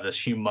don't have this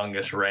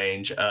humongous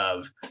range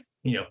of,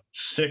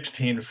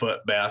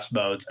 16-foot bass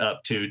boats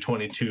up to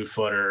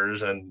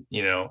 22-footers and,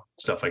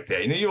 stuff like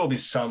that. You will be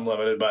some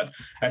limited, but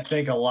I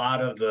think a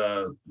lot of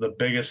the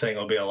biggest thing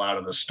will be a lot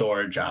of the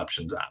storage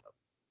options on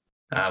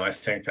them. I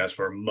think that's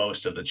where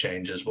most of the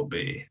changes will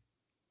be.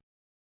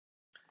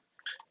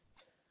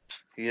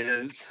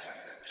 Yes.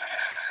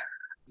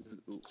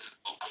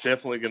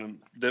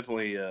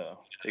 Definitely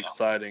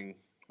exciting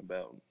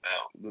about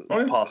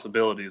the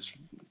possibilities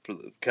for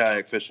the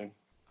kayak fishing.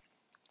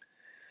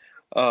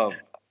 All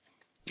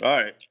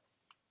right,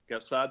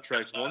 got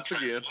sidetracked once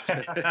again.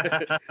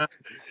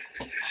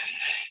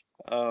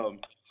 All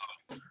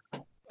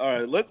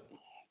right,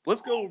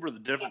 let's go over the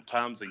different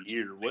times a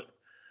year. What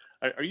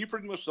are you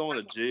pretty much throwing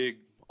a jig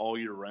all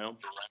year round?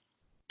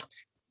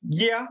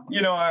 Yeah,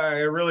 I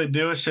really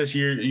do. It's just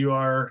you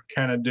are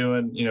kind of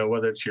doing,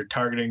 whether it's you're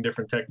targeting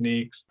different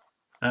techniques,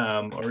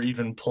 or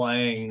even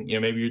playing,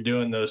 maybe you're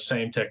doing those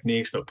same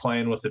techniques but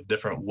playing with the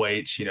different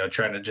weights,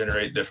 trying to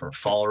generate different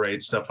fall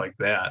rates, stuff like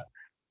that.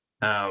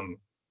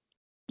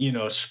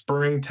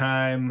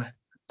 Springtime,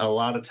 a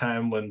lot of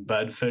time when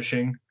bed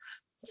fishing,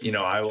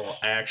 I will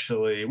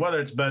actually, whether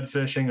it's bed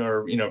fishing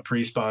or,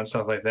 pre-spawn,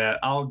 stuff like that,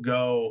 I'll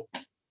go,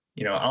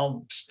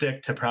 I'll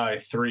stick to probably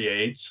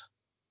 3/8.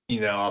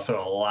 I'll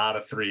throw a lot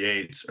of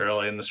 3/8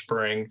 early in the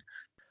spring.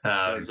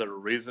 Is there a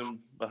reason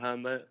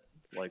behind that?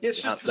 Like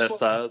it's just that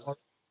size?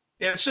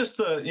 Yeah, it's just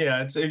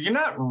you're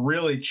not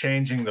really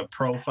changing the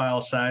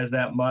profile size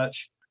that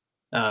much.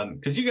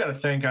 Because you got to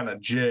think on a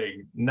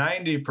jig,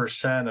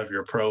 90% of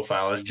your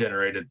profile is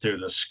generated through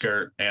the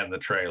skirt and the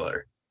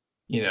trailer.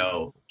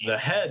 The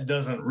head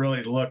doesn't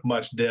really look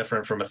much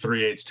different from a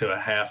 3/8 to a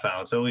 1/2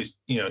 ounce, at least,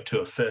 to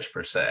a fish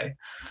per se.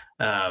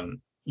 But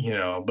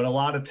a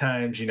lot of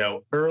times,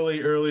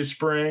 early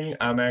spring,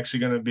 I'm actually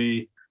going to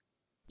be,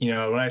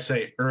 when I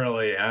say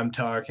early, I'm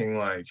talking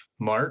like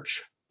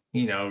March,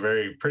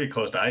 pretty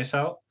close to ice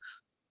out,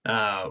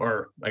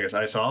 or I guess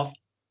ice off.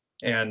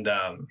 And,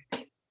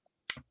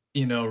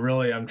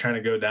 really I'm trying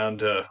to go down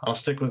to, I'll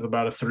stick with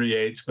about a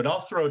 3/8, but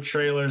I'll throw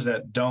trailers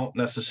that don't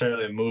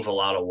necessarily move a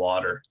lot of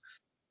water.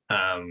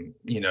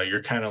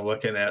 You're kind of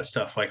looking at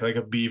stuff like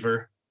a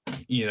beaver,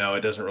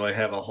 it doesn't really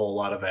have a whole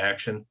lot of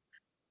action.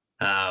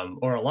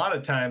 Or a lot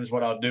of times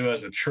what I'll do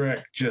as a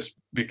trick, just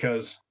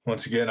because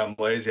once again, I'm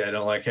lazy, I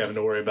don't like having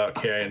to worry about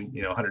carrying,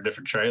 100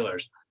 different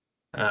trailers.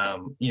 A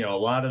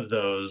lot of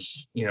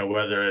those,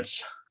 whether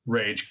it's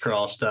Rage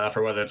Crawl stuff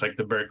or whether it's like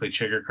the Berkeley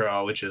Chigger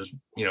Crawl, which is,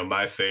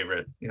 my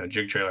favorite,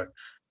 jig trailer,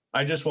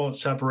 I just won't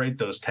separate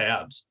those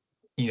tabs,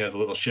 the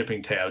little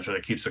shipping tabs where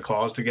it keeps the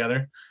claws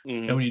together.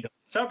 Mm-hmm. And when you don't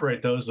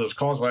separate those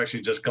claws will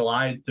actually just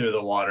glide through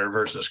the water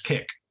versus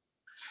kick.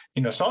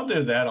 So I'll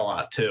do that a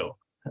lot too,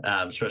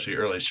 especially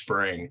early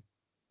spring.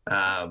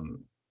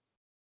 And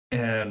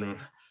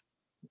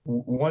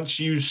once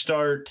you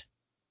start,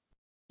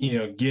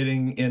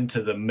 getting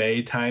into the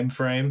May time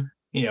frame,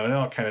 and it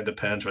all kind of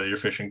depends whether you're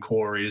fishing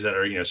quarries that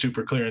are,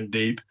 super clear and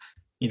deep,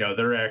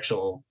 their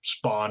actual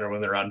spawn or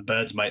when they're on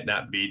beds might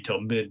not be till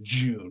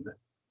mid-June,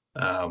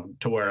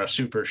 to where a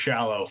super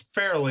shallow,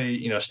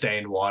 fairly,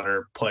 stained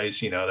water place,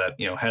 that,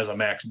 has a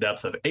max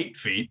depth of 8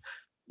 feet,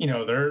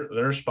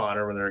 their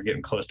spawner when they're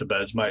getting close to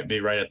beds might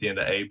be right at the end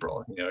of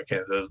April.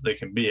 They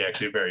can be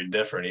actually very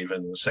different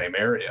even in the same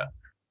area.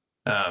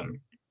 But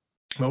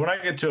when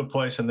I get to a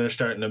place and they're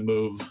starting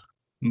to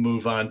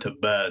move on to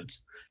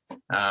beds,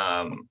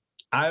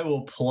 I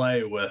will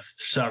play with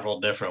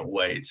several different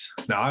weights.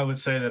 Now, I would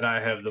say that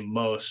I have the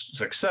most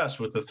success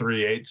with the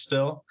 3/8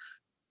 still.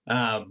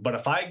 But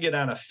if I get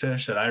on a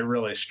fish that I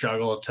really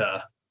struggle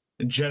to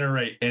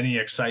generate any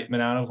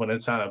excitement out of when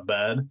it's on a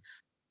bed,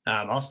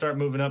 I'll start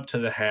moving up to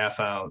the 1/2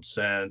 ounce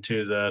and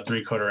to the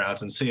 3/4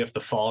 ounce and see if the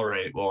fall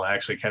rate will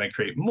actually kind of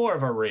create more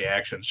of a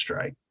reaction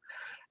strike.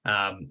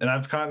 And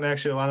I've caught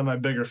actually a lot of my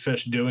bigger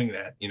fish doing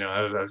that.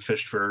 I've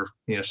fished for,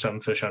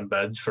 some fish on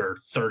beds for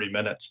 30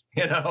 minutes.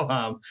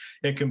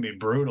 It can be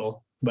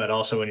brutal, but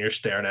also when you're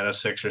staring at a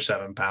 6 or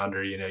 7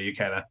 pounder, you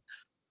can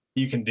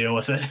deal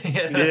with it.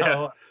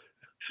 Yeah.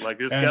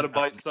 Like it's got to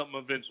bite something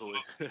eventually.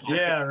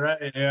 Yeah,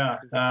 right. Yeah.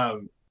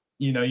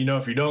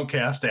 If you don't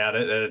cast at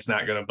it, that it's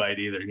not going to bite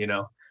either,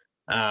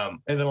 And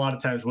then a lot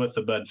of times with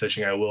the bed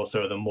fishing, I will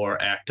throw the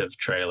more active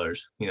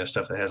trailers,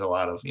 stuff that has a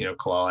lot of,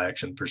 claw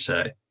action per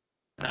se.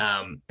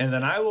 And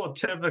then I will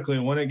typically,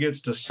 when it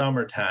gets to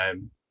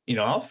summertime,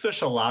 I'll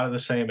fish a lot of the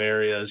same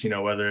areas,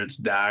 whether it's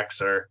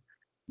docks or,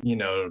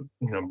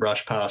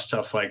 brush piles,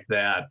 stuff like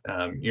that.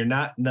 You're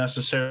not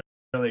necessarily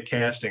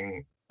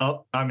casting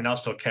up. I mean, I'll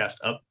still cast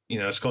up,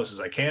 as close as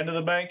I can to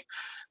the bank,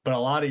 but a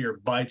lot of your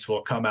bites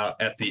will come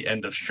out at the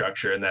end of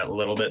structure in that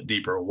little bit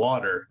deeper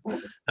water.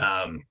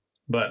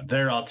 But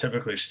there I'll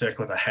typically stick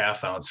with a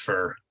 1/2 ounce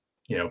for,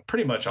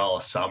 pretty much all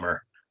of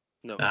summer.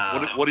 No.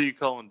 What are you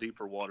calling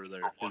deeper water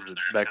there? Is it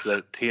back to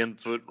that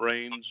 10-foot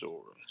range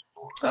or?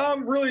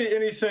 Really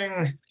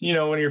anything,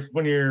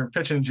 when you're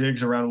pitching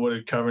jigs around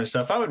wooded cover and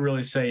stuff, I would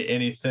really say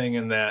anything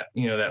in that,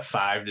 that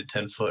 5 to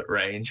 10 foot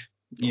range,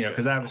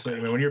 because obviously,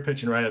 when you're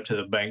pitching right up to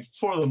the bank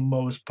for the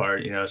most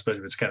part, especially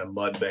if it's kind of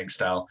mud bank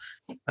style,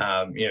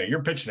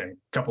 you're pitching a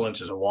couple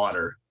inches of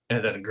water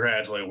and then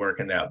gradually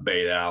working that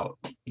bait out,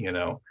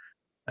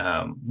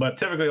 but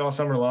typically all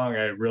summer long,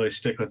 I really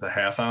stick with a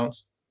 1/2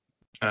 ounce.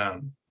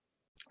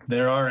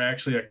 There are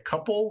actually a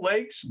couple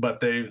lakes, but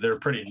they're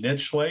pretty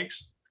niche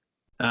lakes,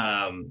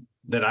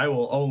 that I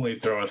will only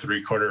throw a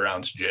 3/4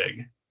 ounce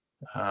jig.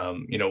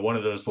 One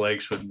of those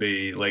lakes would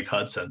be Lake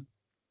Hudson.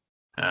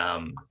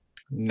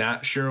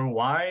 Not sure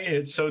why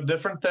it's so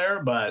different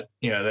there, but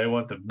they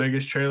want the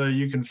biggest trailer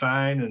you can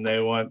find, and they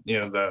want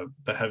the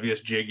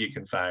heaviest jig you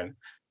can find.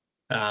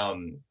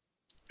 And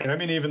I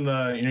mean even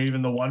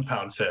the 1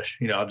 pound fish,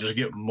 I'll just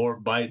get more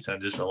bites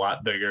on just a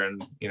lot bigger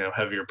and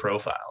heavier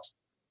profiles.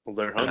 Well,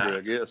 they're hungry,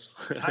 I guess.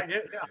 I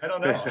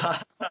don't know.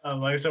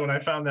 Like I said, when I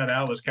found that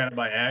out, it was kind of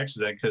by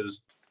accident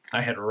because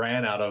I had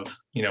ran out of,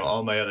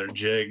 all my other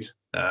jigs.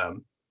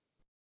 So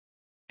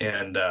I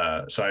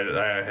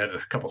had a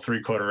couple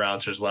 3/4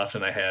 ounces left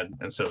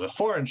and so the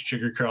 4-inch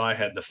Chigger Crawl, I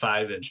had the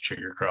 5-inch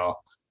Chigger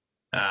Crawl.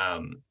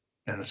 And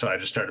so I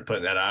just started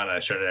putting that on. And I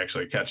started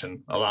actually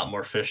catching a lot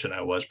more fish than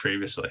I was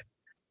previously.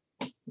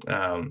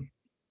 And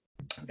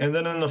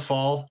then in the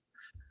fall,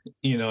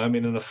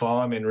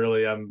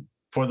 really I'm,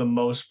 for the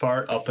most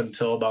part, up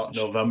until about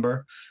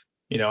November,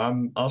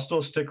 I'll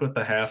still stick with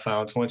the 1/2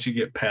 ounce. Once you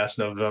get past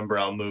November,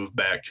 I'll move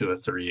back to a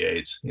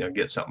 3/8,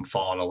 get something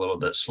falling a little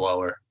bit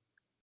slower,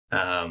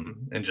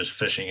 and just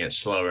fishing it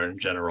slower in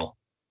general.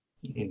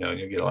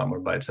 You'll get a lot more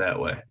bites that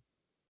way.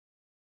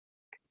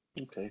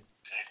 Okay.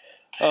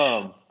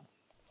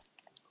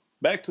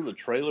 Back to the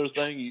trailer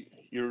thing.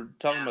 You're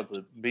talking about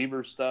the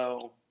beaver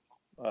style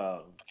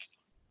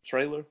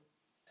trailer.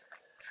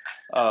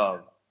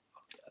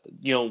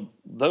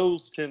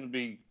 Those tend to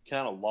be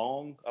kind of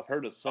long. I've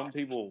heard of some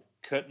people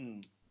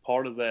cutting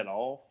part of that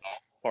off,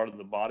 part of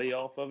the body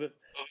off of it.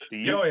 Do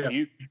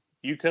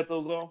you cut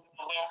those off?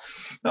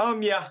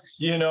 Yeah,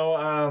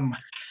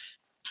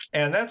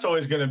 and that's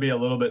always going to be a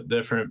little bit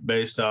different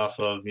based off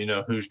of,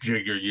 whose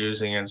jig you're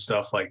using and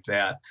stuff like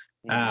that.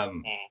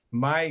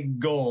 My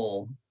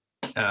goal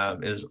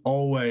is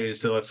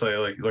always, so let's say,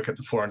 like, look at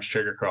the 4-inch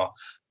Chigger Crawl.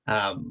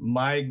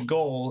 My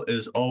goal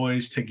is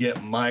always to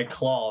get my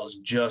claws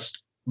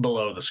just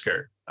below the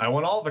skirt. I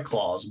want all the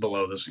claws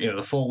below this,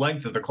 the full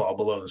length of the claw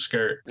below the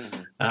skirt.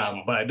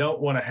 But I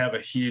don't want to have a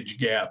huge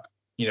gap,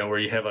 where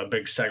you have a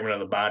big segment of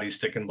the body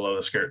sticking below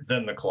the skirt,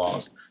 then the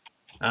claws.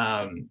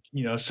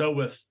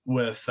 So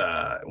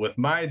with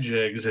my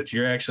jigs,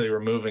 you're actually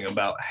removing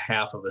about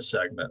half of a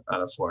segment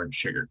on a 4-inch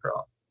sugar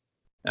craw.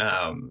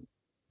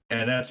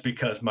 And that's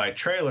because my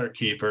trailer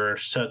keeper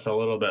sets a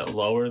little bit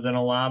lower than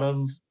a lot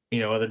of,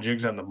 other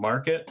jigs on the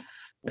market.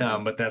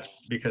 But that's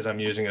because I'm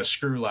using a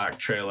screw lock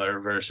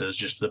trailer versus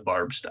just the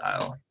barb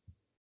style.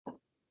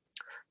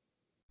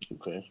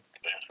 Okay.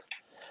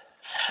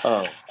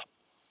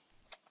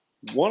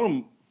 One of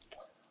them,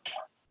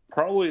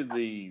 probably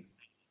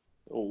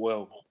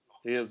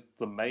is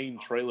the main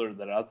trailer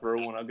that I throw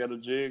when I got a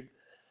jig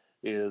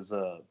is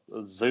a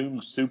Zoom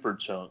Super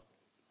Chunk.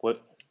 Have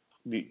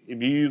you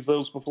used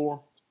those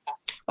before?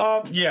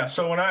 Yeah.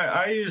 So when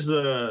I use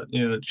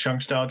the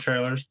chunk style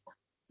trailers,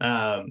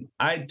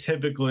 I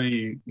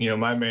typically,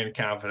 my main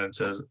confidence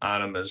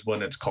on them is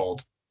when it's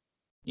cold.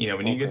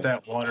 When you get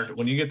that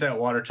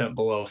water temp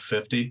below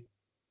 50,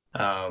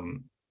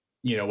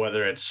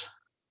 whether it's,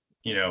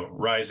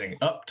 rising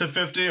up to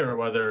 50 or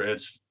whether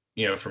it's,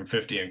 from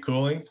 50 and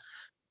cooling,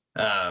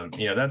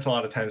 that's a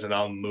lot of times when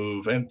I'll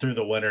move, and through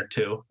the winter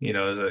too,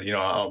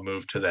 I'll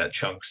move to that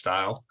chunk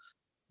style.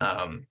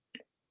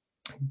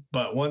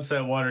 But once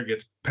that water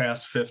gets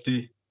past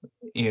 50,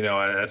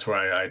 that's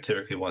where I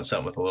typically want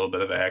something with a little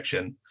bit of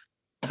action.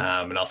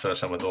 And I'll throw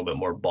something with a little bit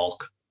more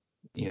bulk,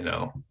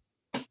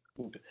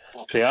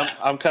 See,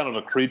 I'm kind of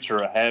a creature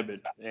of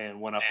habit.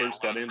 And when I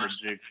first got into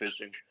jig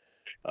fishing,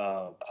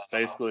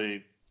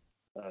 basically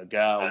a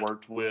guy I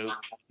worked with,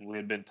 we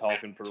had been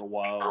talking for a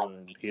while,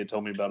 and he had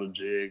told me about a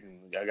jig,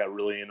 and I got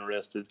really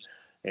interested.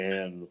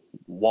 And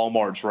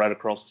Walmart's right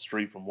across the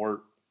street from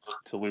work.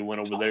 So we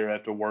went over there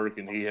after work,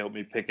 and he helped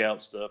me pick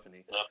out stuff, and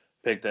he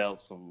picked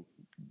out some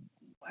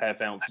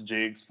half-ounce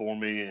jigs for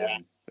me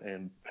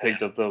and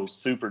picked up those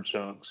super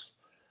chunks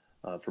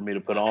for me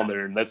to put on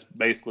there. And that's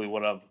basically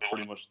what I've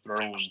pretty much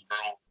thrown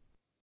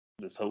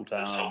this whole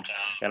time.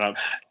 And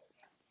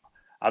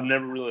I've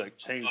never really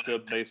changed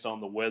up based on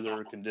the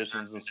weather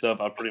conditions and stuff.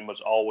 I've pretty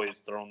much always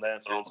thrown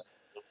that. So it's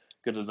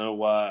good to know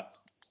why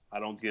I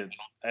don't get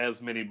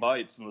as many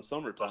bites in the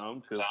summertime,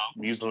 because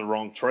I'm using the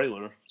wrong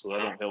trailer, so that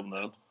don't help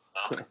none.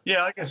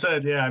 Yeah, like I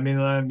said, a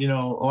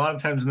lot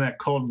of times in that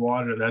cold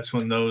water, that's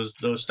when those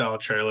style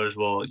trailers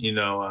will,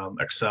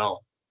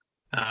 excel.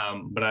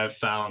 But I've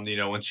found,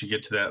 once you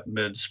get to that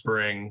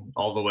mid-spring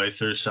all the way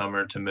through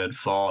summer to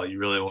mid-fall, you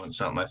really want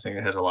something, I think,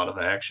 that has a lot of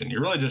action.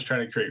 You're really just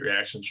trying to create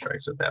reaction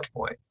strikes at that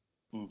point.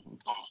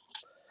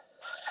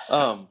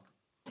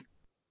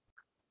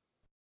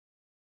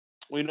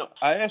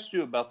 I asked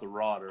you about the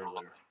rod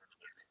earlier.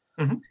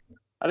 Mm-hmm.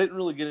 I didn't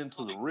really get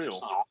into the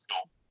reel.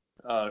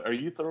 Are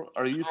you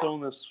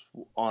throwing this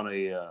on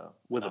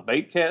with a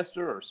bait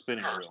caster or a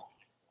spinning reel?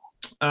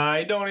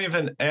 I don't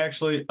even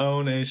actually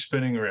own a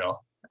spinning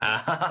reel.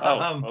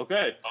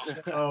 Okay.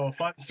 So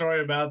fun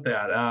story about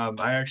that.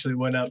 I actually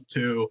went up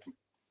to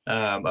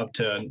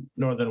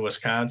northern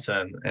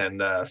Wisconsin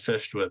and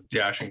fished with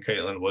Josh and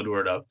Caitlin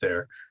Woodward up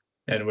there,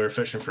 and we were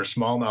fishing for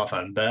smallmouth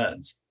on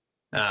beds.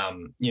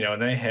 And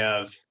they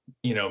have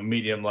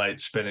medium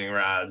light spinning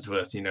rods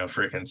with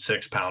freaking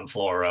 6-pound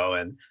fluoro,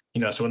 and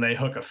so when they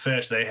hook a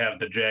fish, they have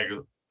the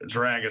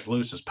drag as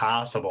loose as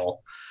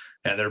possible,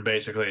 and they're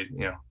basically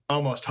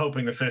almost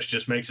hoping the fish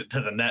just makes it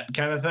to the net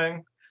kind of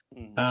thing.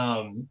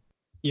 And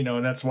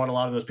that's what a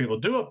lot of those people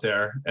do up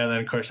there. And then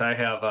of course I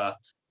have a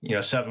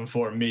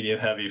 7.4 medium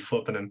heavy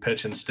flipping and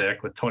pitching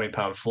stick with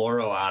 20-pound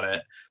fluoro on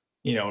it.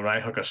 When I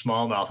hook a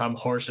smallmouth, I'm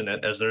horsing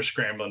it as they're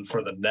scrambling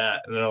for the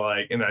net, and they're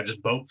like, and I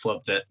just boat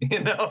flipped it,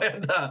 and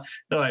they're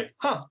like,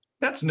 huh,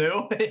 that's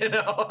new,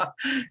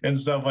 and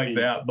stuff like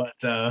that. But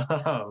yeah,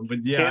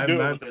 can't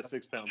do it with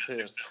that 6-pound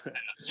test.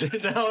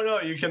 No,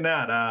 you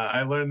cannot.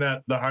 I learned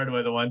that the hard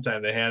way the one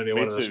time they handed me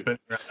one of the spinning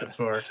rods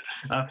for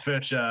a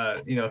fish,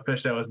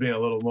 fish that was being a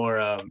little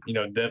more,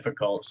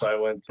 difficult. So I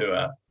went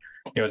to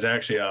it was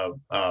actually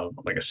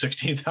like a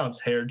 16-ounce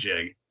hair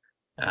jig.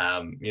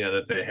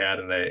 That they had,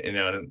 and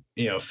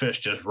they, fish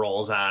just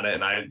rolls on it,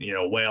 and I,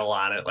 wail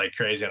on it like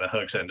crazy on the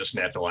hooks and just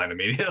snap the line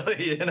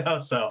immediately,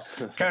 so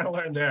kind of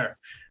learned there.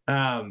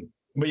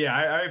 But yeah,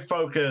 I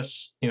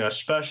focus,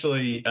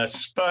 especially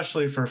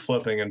for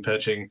flipping and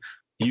pitching,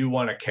 you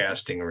want a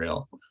casting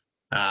reel.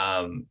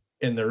 And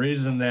the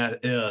reason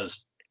that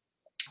is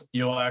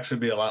you'll actually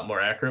be a lot more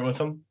accurate with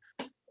them,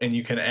 and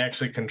you can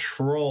actually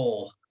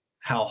control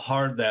how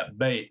hard that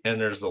bait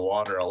enters the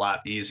water a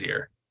lot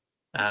easier.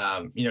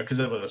 Because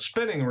with a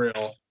spinning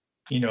reel,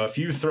 if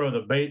you throw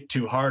the bait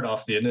too hard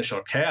off the initial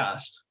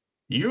cast,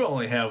 you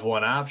only have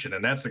one option,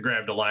 and that's to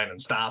grab the line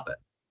and stop it.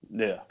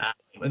 Yeah.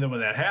 And then when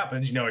that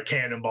happens, it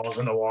cannonballs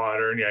in the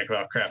water, and you're like,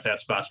 well, crap,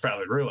 that spot's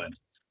probably ruined.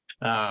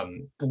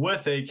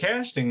 With a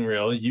casting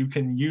reel, you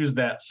can use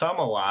that thumb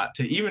a lot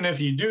to, even if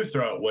you do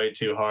throw it way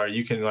too hard,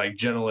 you can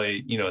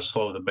generally,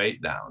 slow the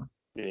bait down.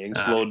 Yeah, you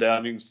can slow it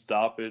down, you can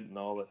stop it and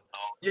all that.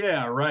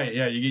 Yeah, right.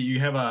 Yeah, you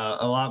have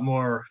a lot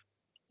more,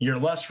 you're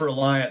less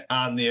reliant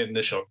on the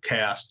initial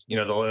cast, the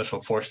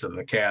initial force of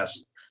the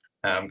cast,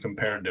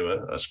 compared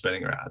to a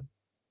spinning rod.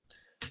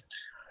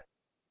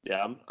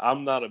 Yeah,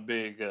 I'm not a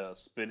big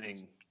spinning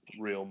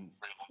reel.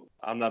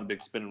 I'm not a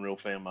big spinning reel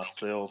fan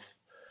myself.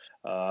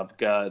 I've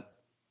got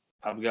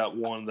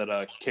one that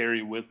I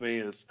carry with me.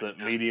 It's the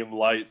medium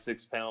light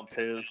 6-pound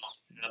Pez,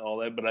 all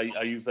that. But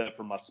I use that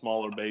for my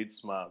smaller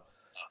baits. I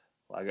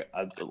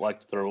like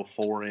to throw a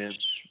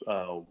 4-inch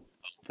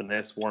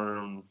finesse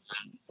worm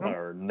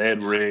or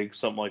Ned rig,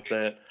 something like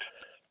that.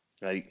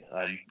 I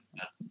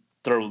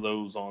throw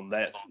those on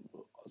that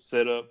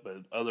setup, but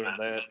other than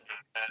that,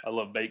 I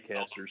love bait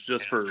casters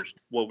just for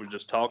what we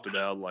just talked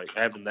about, like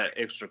having that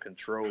extra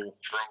control.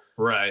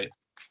 Right.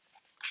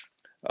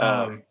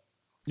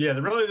 Yeah,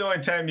 really the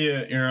only time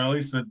at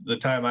least the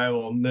time I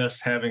will miss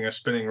having a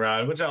spinning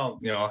rod, which I'll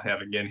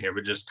have again here,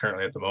 but just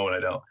currently at the moment I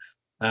don't.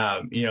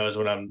 Is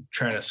when I'm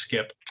trying to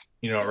skip,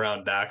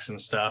 around docks and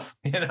stuff.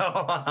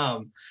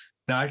 Now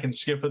I can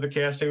skip with a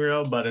casting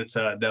reel, but it's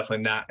definitely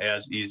not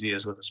as easy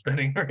as with a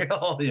spinning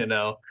reel.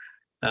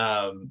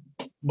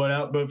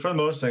 But for the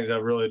most things,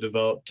 I've really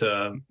developed,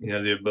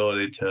 the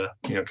ability to,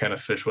 kind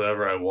of fish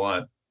whatever I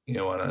want,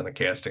 on a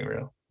casting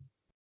reel.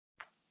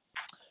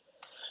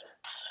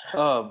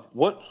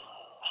 What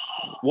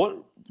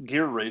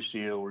gear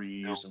ratio were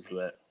you using for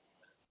that?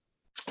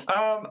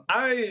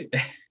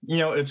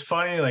 It's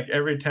funny, like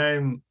every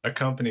time a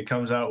company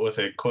comes out with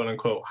a quote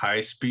unquote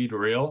high speed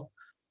reel,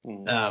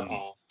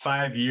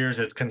 5 years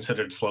it's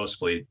considered slow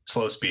speed.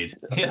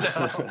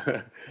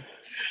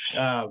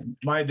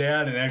 My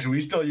dad, and actually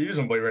we still use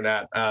them, believe it or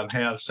not,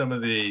 have some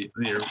of the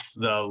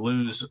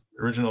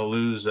original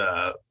Lew's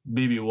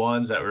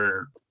BB1s that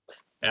were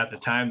at the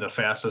time the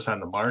fastest on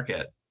the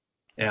market.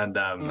 And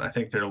I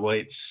think they're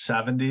late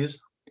 70s,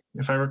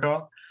 if I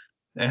recall.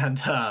 And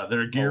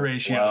their gear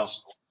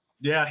ratios,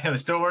 they're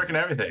still working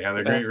everything.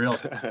 They're great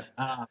reels.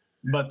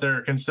 But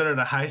they're considered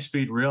a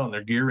high-speed reel, and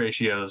their gear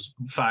ratio is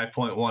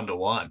 5.1 to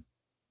 1,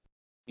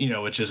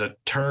 which is a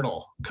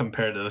turtle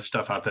compared to the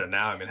stuff out there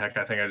now. I mean, heck,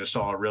 I think I just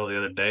saw a reel the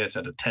other day. It's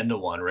at a 10 to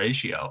 1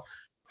 ratio.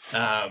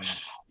 The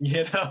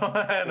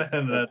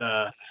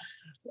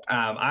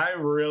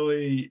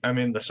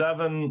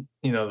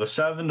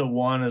 7 to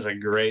 1 is a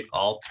great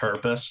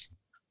all-purpose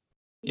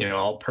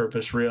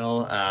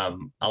reel.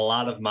 A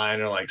lot of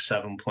mine are like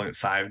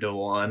 7.5 to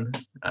 1.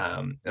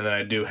 And then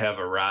I do have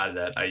a rod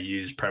that I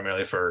use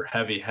primarily for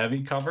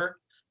heavy cover,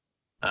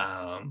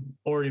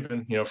 or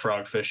even,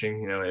 frog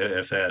fishing,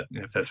 if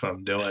that's what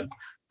I'm doing.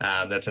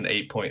 That's an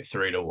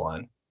 8.3 to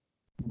 1.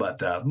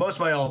 But most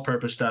of my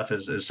all-purpose stuff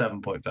is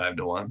 7.5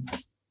 to 1.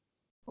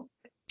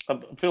 I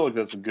feel like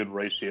that's a good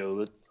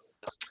ratio.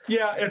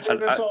 Yeah, it's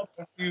all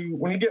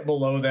when you get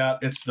below that,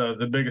 it's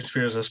the biggest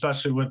fears,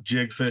 especially with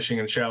jig fishing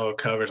and shallow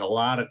covers. A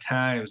lot of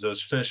times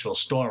those fish will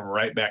storm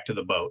right back to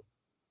the boat.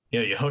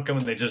 You hook them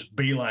and they just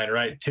beeline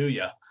right to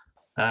you.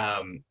 So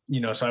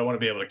I want to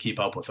be able to keep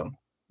up with them.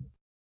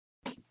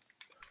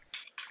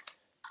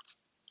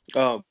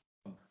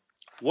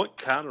 What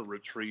kind of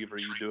retrieve are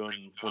you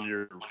doing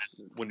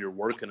when you're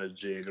working a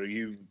jig? Are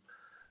you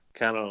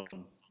kind of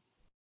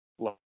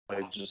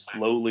like just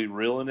slowly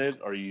reeling it?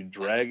 Are you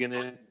dragging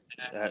it?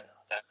 How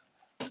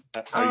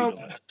are you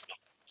doing that?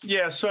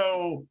 Yeah,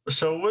 so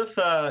with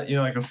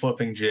like a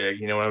flipping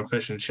jig, when I'm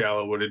fishing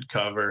shallow wooded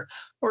cover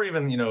or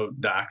even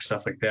dock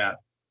stuff like that,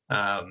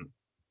 I'm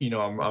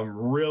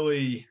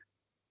really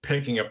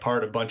picking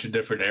apart a bunch of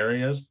different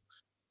areas.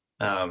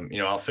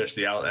 I'll fish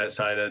the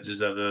outside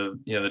edges of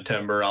the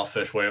timber. I'll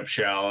fish way up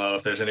shallow.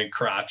 If there's any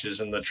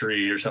crotches in the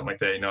tree or something like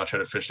that, I'll try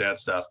to fish that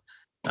stuff.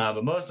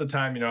 But most of the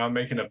time, I'm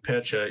making a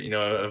pitch,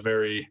 a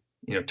very,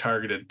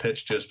 targeted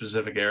pitch to a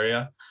specific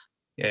area.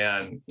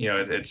 And,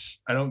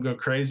 I don't go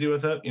crazy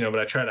with it, but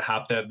I try to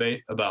hop that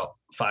bait about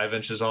 5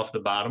 inches off the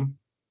bottom.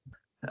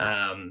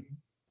 So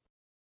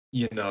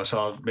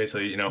I'll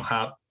basically,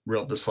 hop,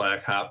 reel to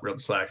slack, hop, reel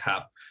to slack,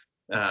 hop.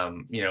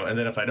 And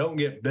then if I don't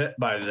get bit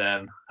by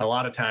then, a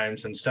lot of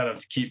times, instead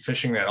of keep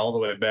fishing that all the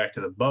way back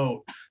to the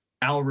boat,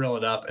 I'll reel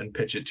it up and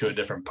pitch it to a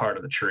different part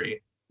of the tree.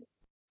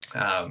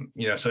 So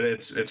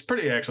it's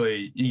pretty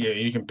actually,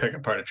 you can pick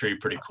apart a tree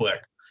pretty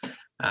quick.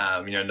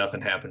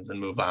 Nothing happens and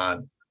move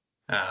on.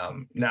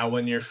 Now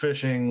when you're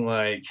fishing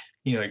like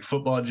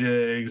football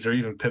jigs or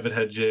even pivot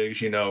head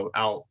jigs,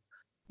 out,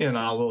 a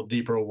little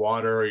deeper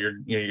water, or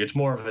it's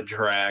more of a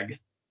drag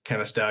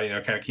kind of style,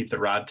 kind of keep the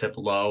rod tip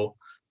low.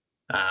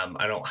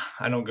 I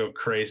don't go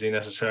crazy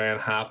necessarily on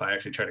hop. I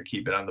actually try to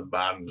keep it on the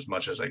bottom as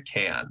much as I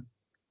can.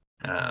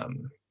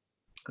 And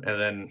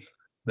then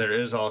there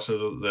is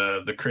also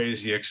the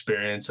crazy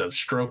experience of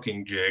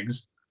stroking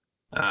jigs.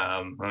 I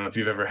don't know if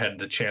you've ever had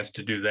the chance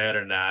to do that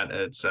or not.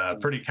 It's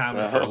pretty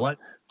common for ledge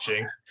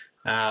fishing.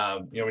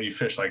 When you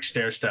fish like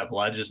stair step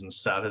ledges and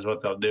stuff, is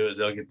what they'll do is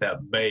they'll get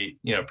that bait,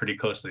 pretty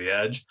close to the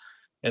edge,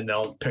 and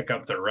they'll pick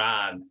up the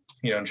rod,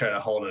 and try to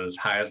hold it as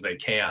high as they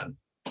can.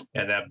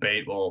 And that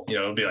bait will,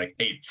 it'll be like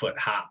 8-foot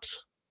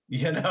hops,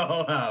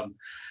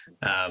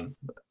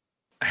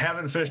 I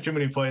haven't fished too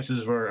many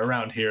places where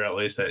around here, at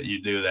least, that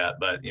you do that.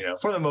 But,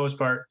 for the most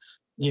part,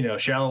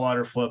 shallow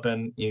water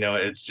flipping,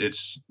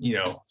 it's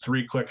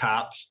 3 quick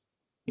hops,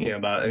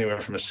 about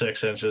anywhere from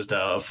 6 inches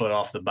to a foot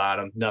off the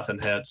bottom, nothing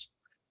hits,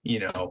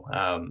 just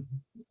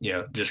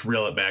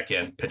reel it back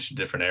in, pitch to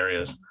different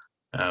areas.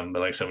 But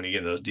like I said, when you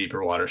get in those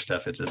deeper water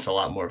stuff, it's a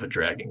lot more of a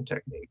dragging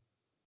technique.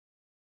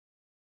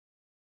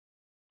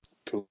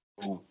 Cool.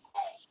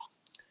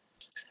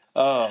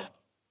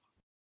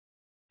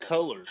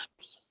 Colors.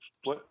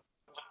 What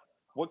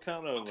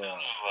kind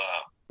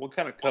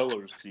of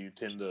colors do you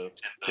tend to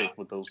pick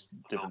with those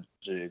different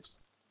jigs?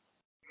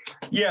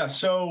 Yeah,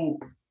 so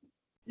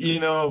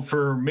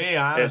for me,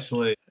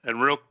 honestly, and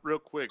real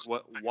quick,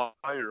 while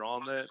you're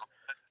on that,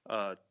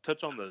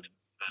 touch on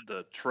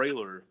the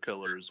trailer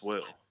color as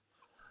well,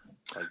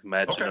 like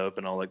matching up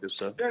and all that good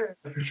stuff. Yeah,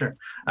 for sure.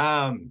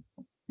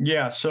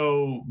 Yeah,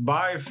 so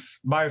by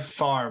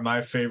far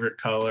my favorite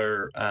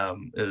color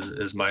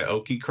is my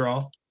Okie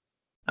Crawl.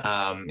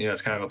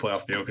 It's kind of a play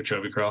off the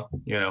Okeechobee Crawl,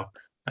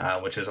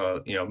 which is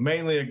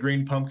mainly a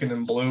green pumpkin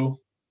and blue,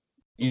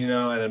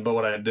 but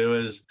what I do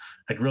is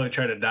I really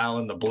try to dial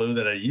in the blue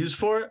that I use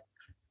for it.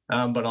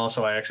 But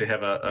also I actually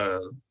have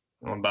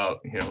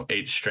about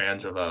 8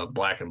 strands of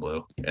black and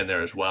blue in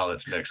there as well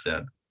that's mixed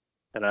in.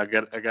 And I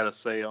gotta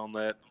say on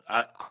that,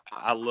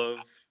 I love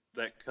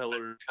that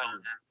color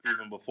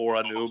even before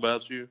I knew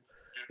about you,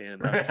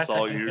 and I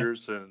saw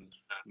yours, and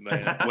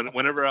man,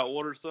 whenever I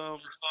order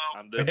some,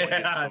 I'm definitely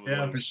getting some of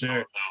those. For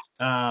sure.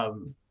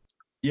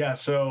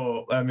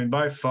 So I mean,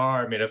 by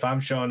far, if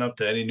I'm showing up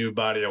to any new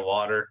body of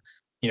water,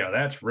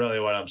 that's really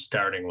what I'm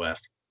starting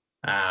with.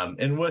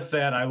 And with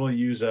that, I will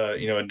use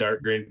a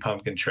dark green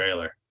pumpkin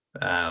trailer.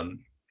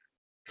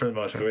 For the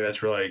most part,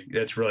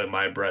 that's really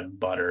my bread and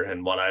butter,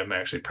 and what I'm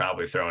actually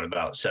probably throwing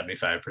about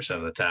 75%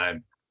 of the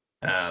time.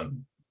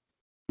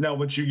 Now,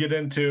 once you get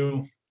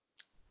into,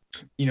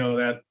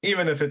 that,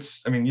 even if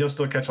it's, you'll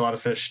still catch a lot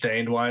of fish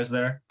stained wise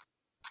there.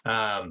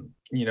 But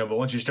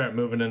once you start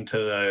moving into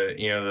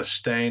the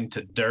stained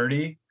to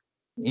dirty,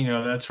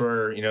 that's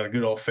where, the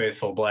good old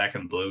faithful black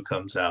and blue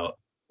comes out.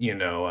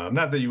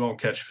 Not that you won't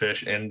catch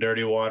fish in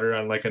dirty water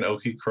on like an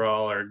Okie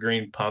Crawl or a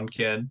green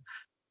pumpkin,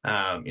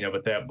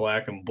 but that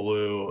black and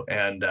blue.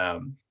 And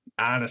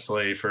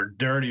honestly, for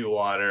dirty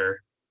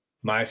water,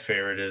 my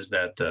favorite is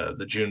that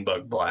the June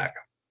bug black.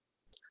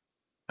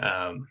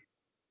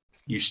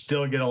 You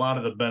still get a lot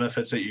of the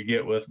benefits that you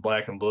get with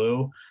black and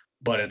blue,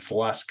 but it's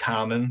less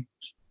common,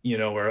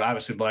 where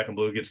obviously black and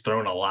blue gets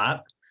thrown a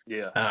lot.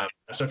 Yeah.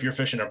 So if you're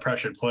fishing a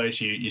pressured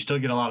place, you still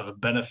get a lot of the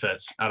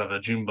benefits out of the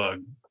June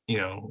bug,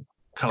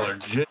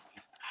 colored jig.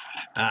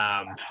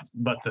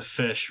 But the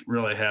fish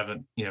really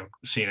haven't,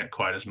 seen it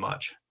quite as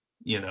much,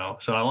 So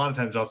a lot of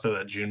times I'll throw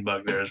that June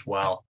bug there as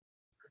well.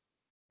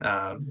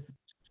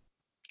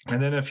 And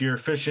then if you're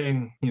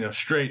fishing,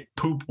 straight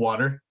poop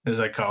water, as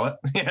I call it,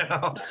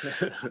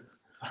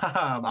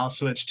 I'll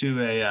switch to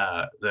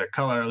the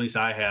color, at least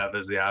I have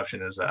as the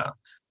option, is a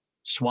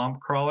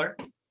swamp crawler.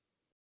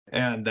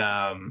 And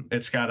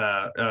it's got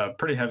a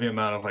pretty heavy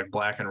amount of like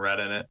black and red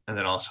in it, and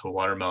then also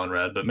watermelon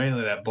red. But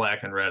mainly that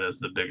black and red is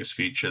the biggest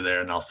feature there,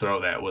 and I'll throw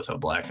that with a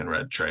black and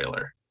red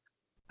trailer.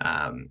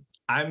 I'm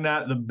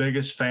not the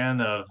biggest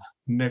fan of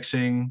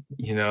mixing,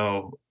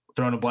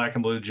 throwing a black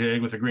and blue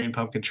jig with a green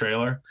pumpkin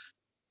trailer.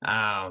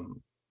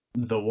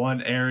 The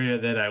one area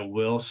that I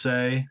will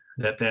say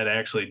that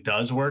actually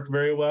does work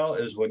very well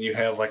is when you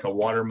have like a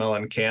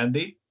watermelon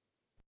candy,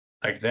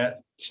 like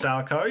that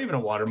style color, even a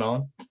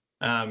watermelon,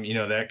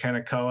 that kind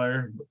of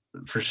color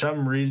for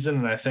some reason.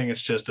 And I think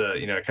it's just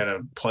it kind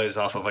of plays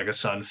off of like a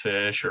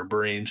sunfish or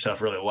bream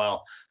stuff really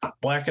well.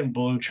 Black and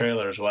blue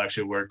trailers will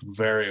actually work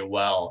very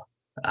well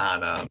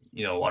on,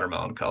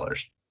 watermelon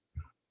colors.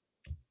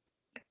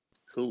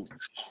 Cool.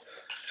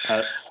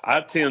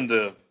 I tend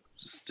to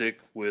stick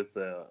with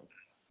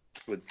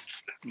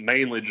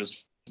mainly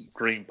just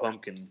green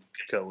pumpkin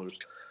colors.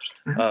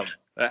 How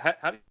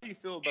do you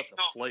feel about the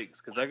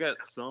flakes? Because I got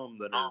some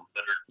that are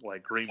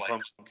like green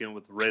pumpkin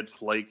with red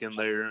flake in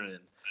there, and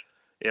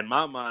in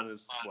my mind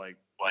it's like,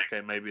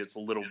 okay, maybe it's a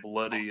little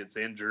bloody, it's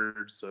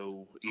injured,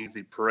 so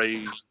easy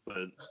prey.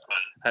 But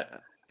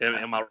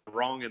am I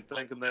wrong in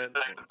thinking that?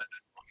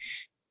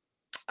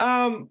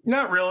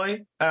 Not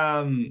really.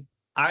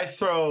 I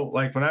throw,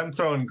 like, when I'm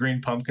throwing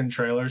green pumpkin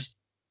trailers,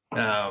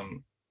 I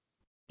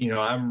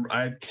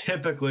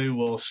typically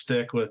will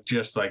stick with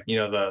just like,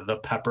 the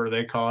pepper,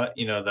 they call it,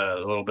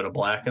 the little bit of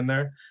black in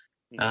there.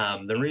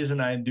 The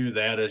reason I do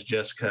that is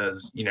just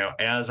because,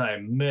 as I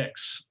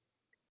mix,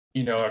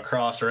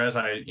 across, or as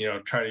I,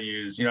 try to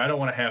use, I don't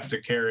want to have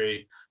to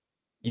carry,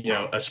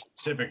 a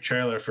specific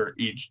trailer for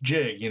each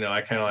jig.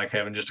 I kind of like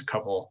having just a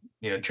couple,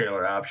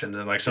 trailer options.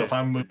 And like, so if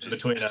I'm moving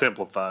between,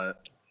 simplify it.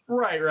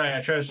 Right.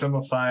 I try to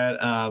simplify it.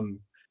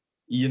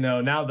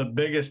 Now the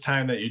biggest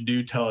time that you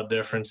do tell a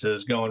difference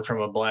is going from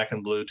a black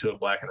and blue to a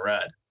black and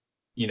red,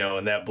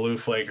 and that blue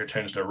flaker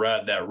turns to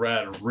red. That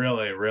red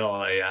really,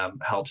 really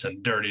helps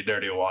in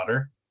dirty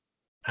water.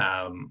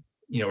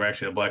 Where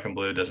actually the black and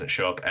blue doesn't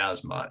show up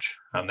as much.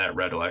 That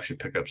red will actually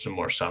pick up some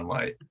more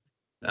sunlight.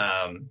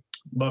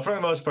 But for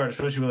the most part,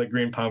 especially with a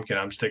green pumpkin,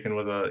 I'm sticking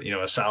with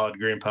a solid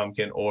green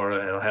pumpkin, or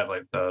it'll have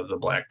like the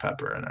black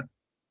pepper in it.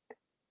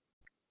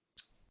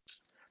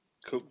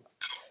 Cool.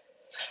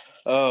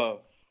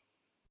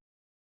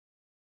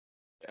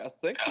 I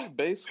think we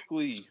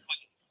basically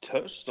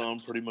touched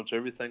on pretty much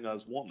everything I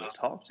was wanting to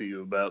talk to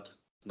you about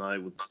tonight.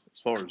 With as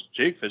far as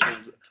jig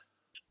fishing,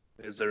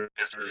 is there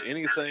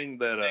anything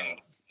that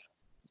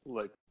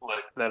like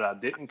that I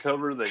didn't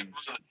cover that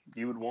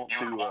you would want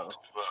to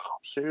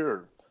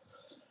share?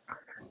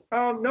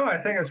 No, I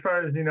think as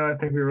far as I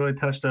think we really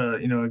touched a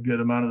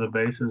good amount of the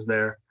bases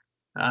there.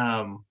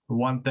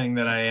 One thing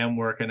that I am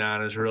working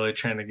on is really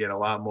trying to get a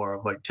lot more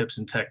of like tips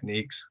and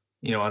techniques,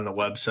 on the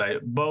website,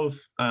 both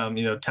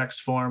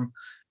text form,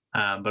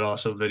 but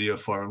also video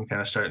form. I'm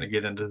kind of starting to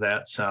get into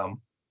that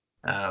some.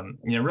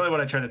 Really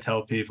what I try to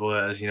tell people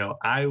is,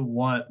 I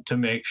want to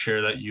make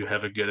sure that you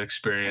have a good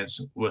experience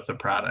with the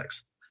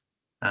products.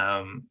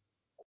 And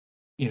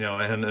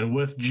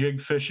with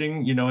jig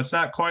fishing, it's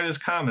not quite as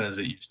common as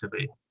it used to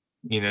be.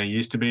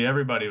 Used to be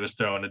everybody was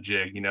throwing a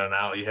jig.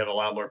 Now you have a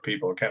lot more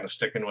people kind of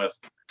sticking with,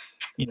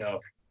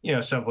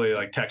 simply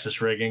like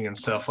Texas rigging and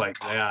stuff like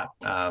that.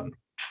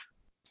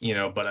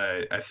 But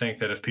I think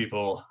that if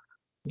people,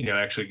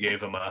 actually gave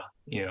them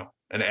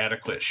an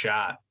adequate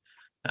shot,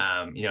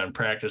 and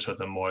practice with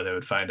them more, they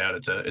would find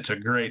out it's a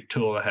great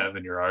tool to have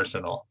in your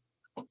arsenal,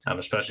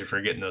 especially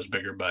for getting those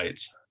bigger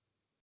bites.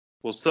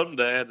 Well, something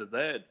to add to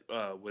that,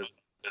 with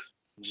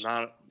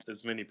not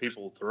as many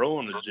people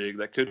throwing the jig,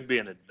 that could be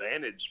an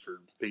advantage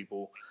for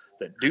people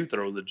that do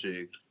throw the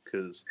jig,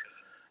 because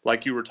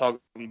like you were talking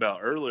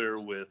about earlier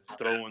with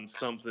throwing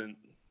something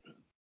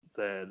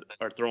that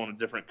are throwing a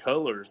different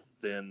color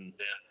than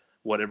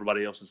what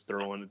everybody else is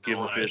throwing, give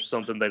the fish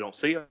something they don't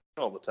see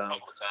all the time.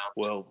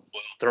 Well,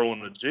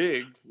 throwing a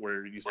jig,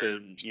 where you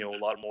said a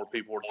lot more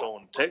people are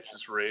throwing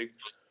Texas rig,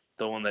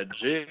 throwing that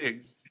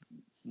jig,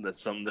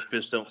 that's something the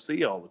fish don't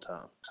see all the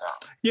time.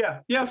 Yeah,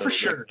 so, for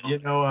sure.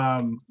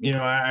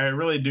 I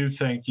really do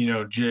think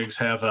jigs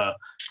have a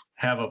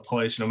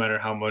place no matter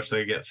how much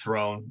they get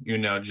thrown.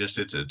 Just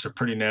it's a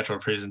pretty natural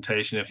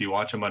presentation. If you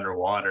watch them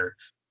underwater,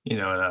 it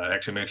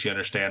actually makes you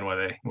understand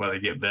why they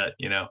get bit.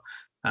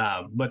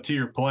 But to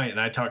your point,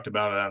 and I talked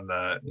about it on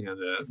the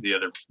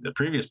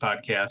previous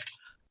podcast,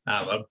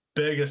 a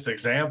biggest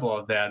example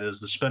of that is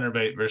the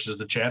spinnerbait versus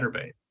the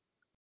chatterbait.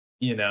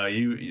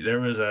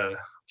 There was a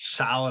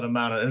solid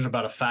amount there's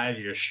about a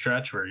 5-year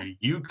stretch where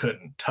you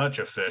couldn't touch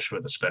a fish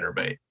with a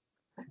spinnerbait,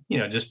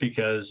 just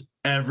because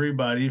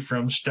everybody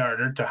from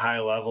starter to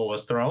high level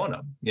was throwing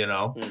them,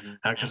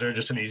 because they're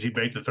just an easy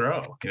bait to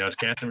throw. It's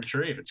catch and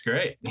retrieve. It's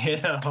great,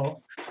 that's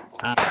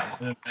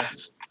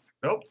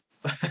nope.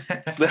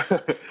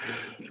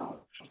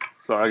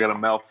 Sorry, I got a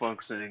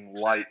malfunctioning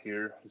light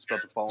here. It's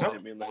about to fall and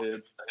hit me in the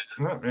head.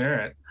 All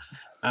right.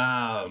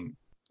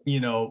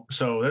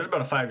 So there's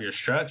about a 5-year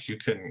stretch you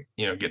couldn't,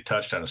 get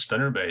touched on a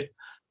spinnerbait.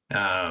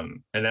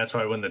 And that's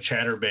why when the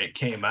chatterbait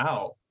came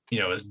out,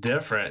 it was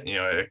different.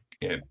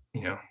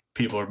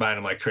 People were buying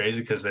them like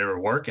crazy because they were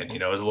working.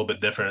 It was a little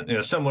bit different,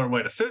 similar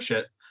way to fish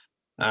it,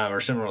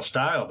 or similar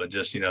style, but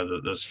just,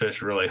 those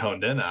fish really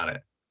honed in on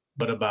it.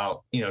 But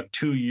about,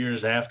 2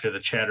 years after the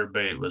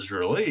chatterbait was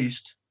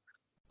released,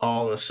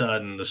 all of a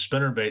sudden the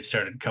spinnerbait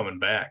started coming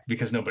back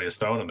because nobody was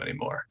throwing them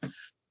anymore.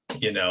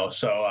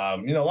 So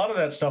a lot of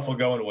that stuff will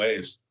go in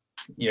waves.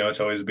 It's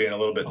always being a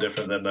little bit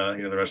different than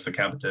the rest of the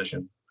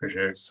competition, for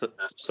sure.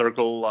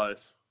 Circle of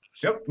life.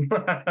 Yep.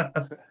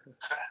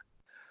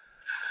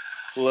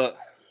 Well,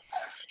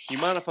 you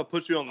mind if I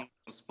put you on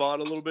the spot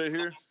a little bit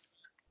here?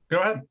 Go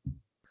ahead.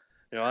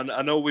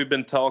 I know we've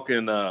been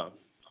talking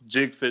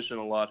jig fishing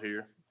a lot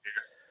here,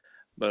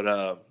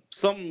 but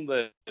something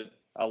that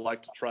I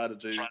like to try to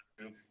do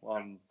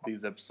on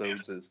these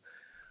episodes is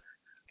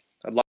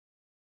I'd like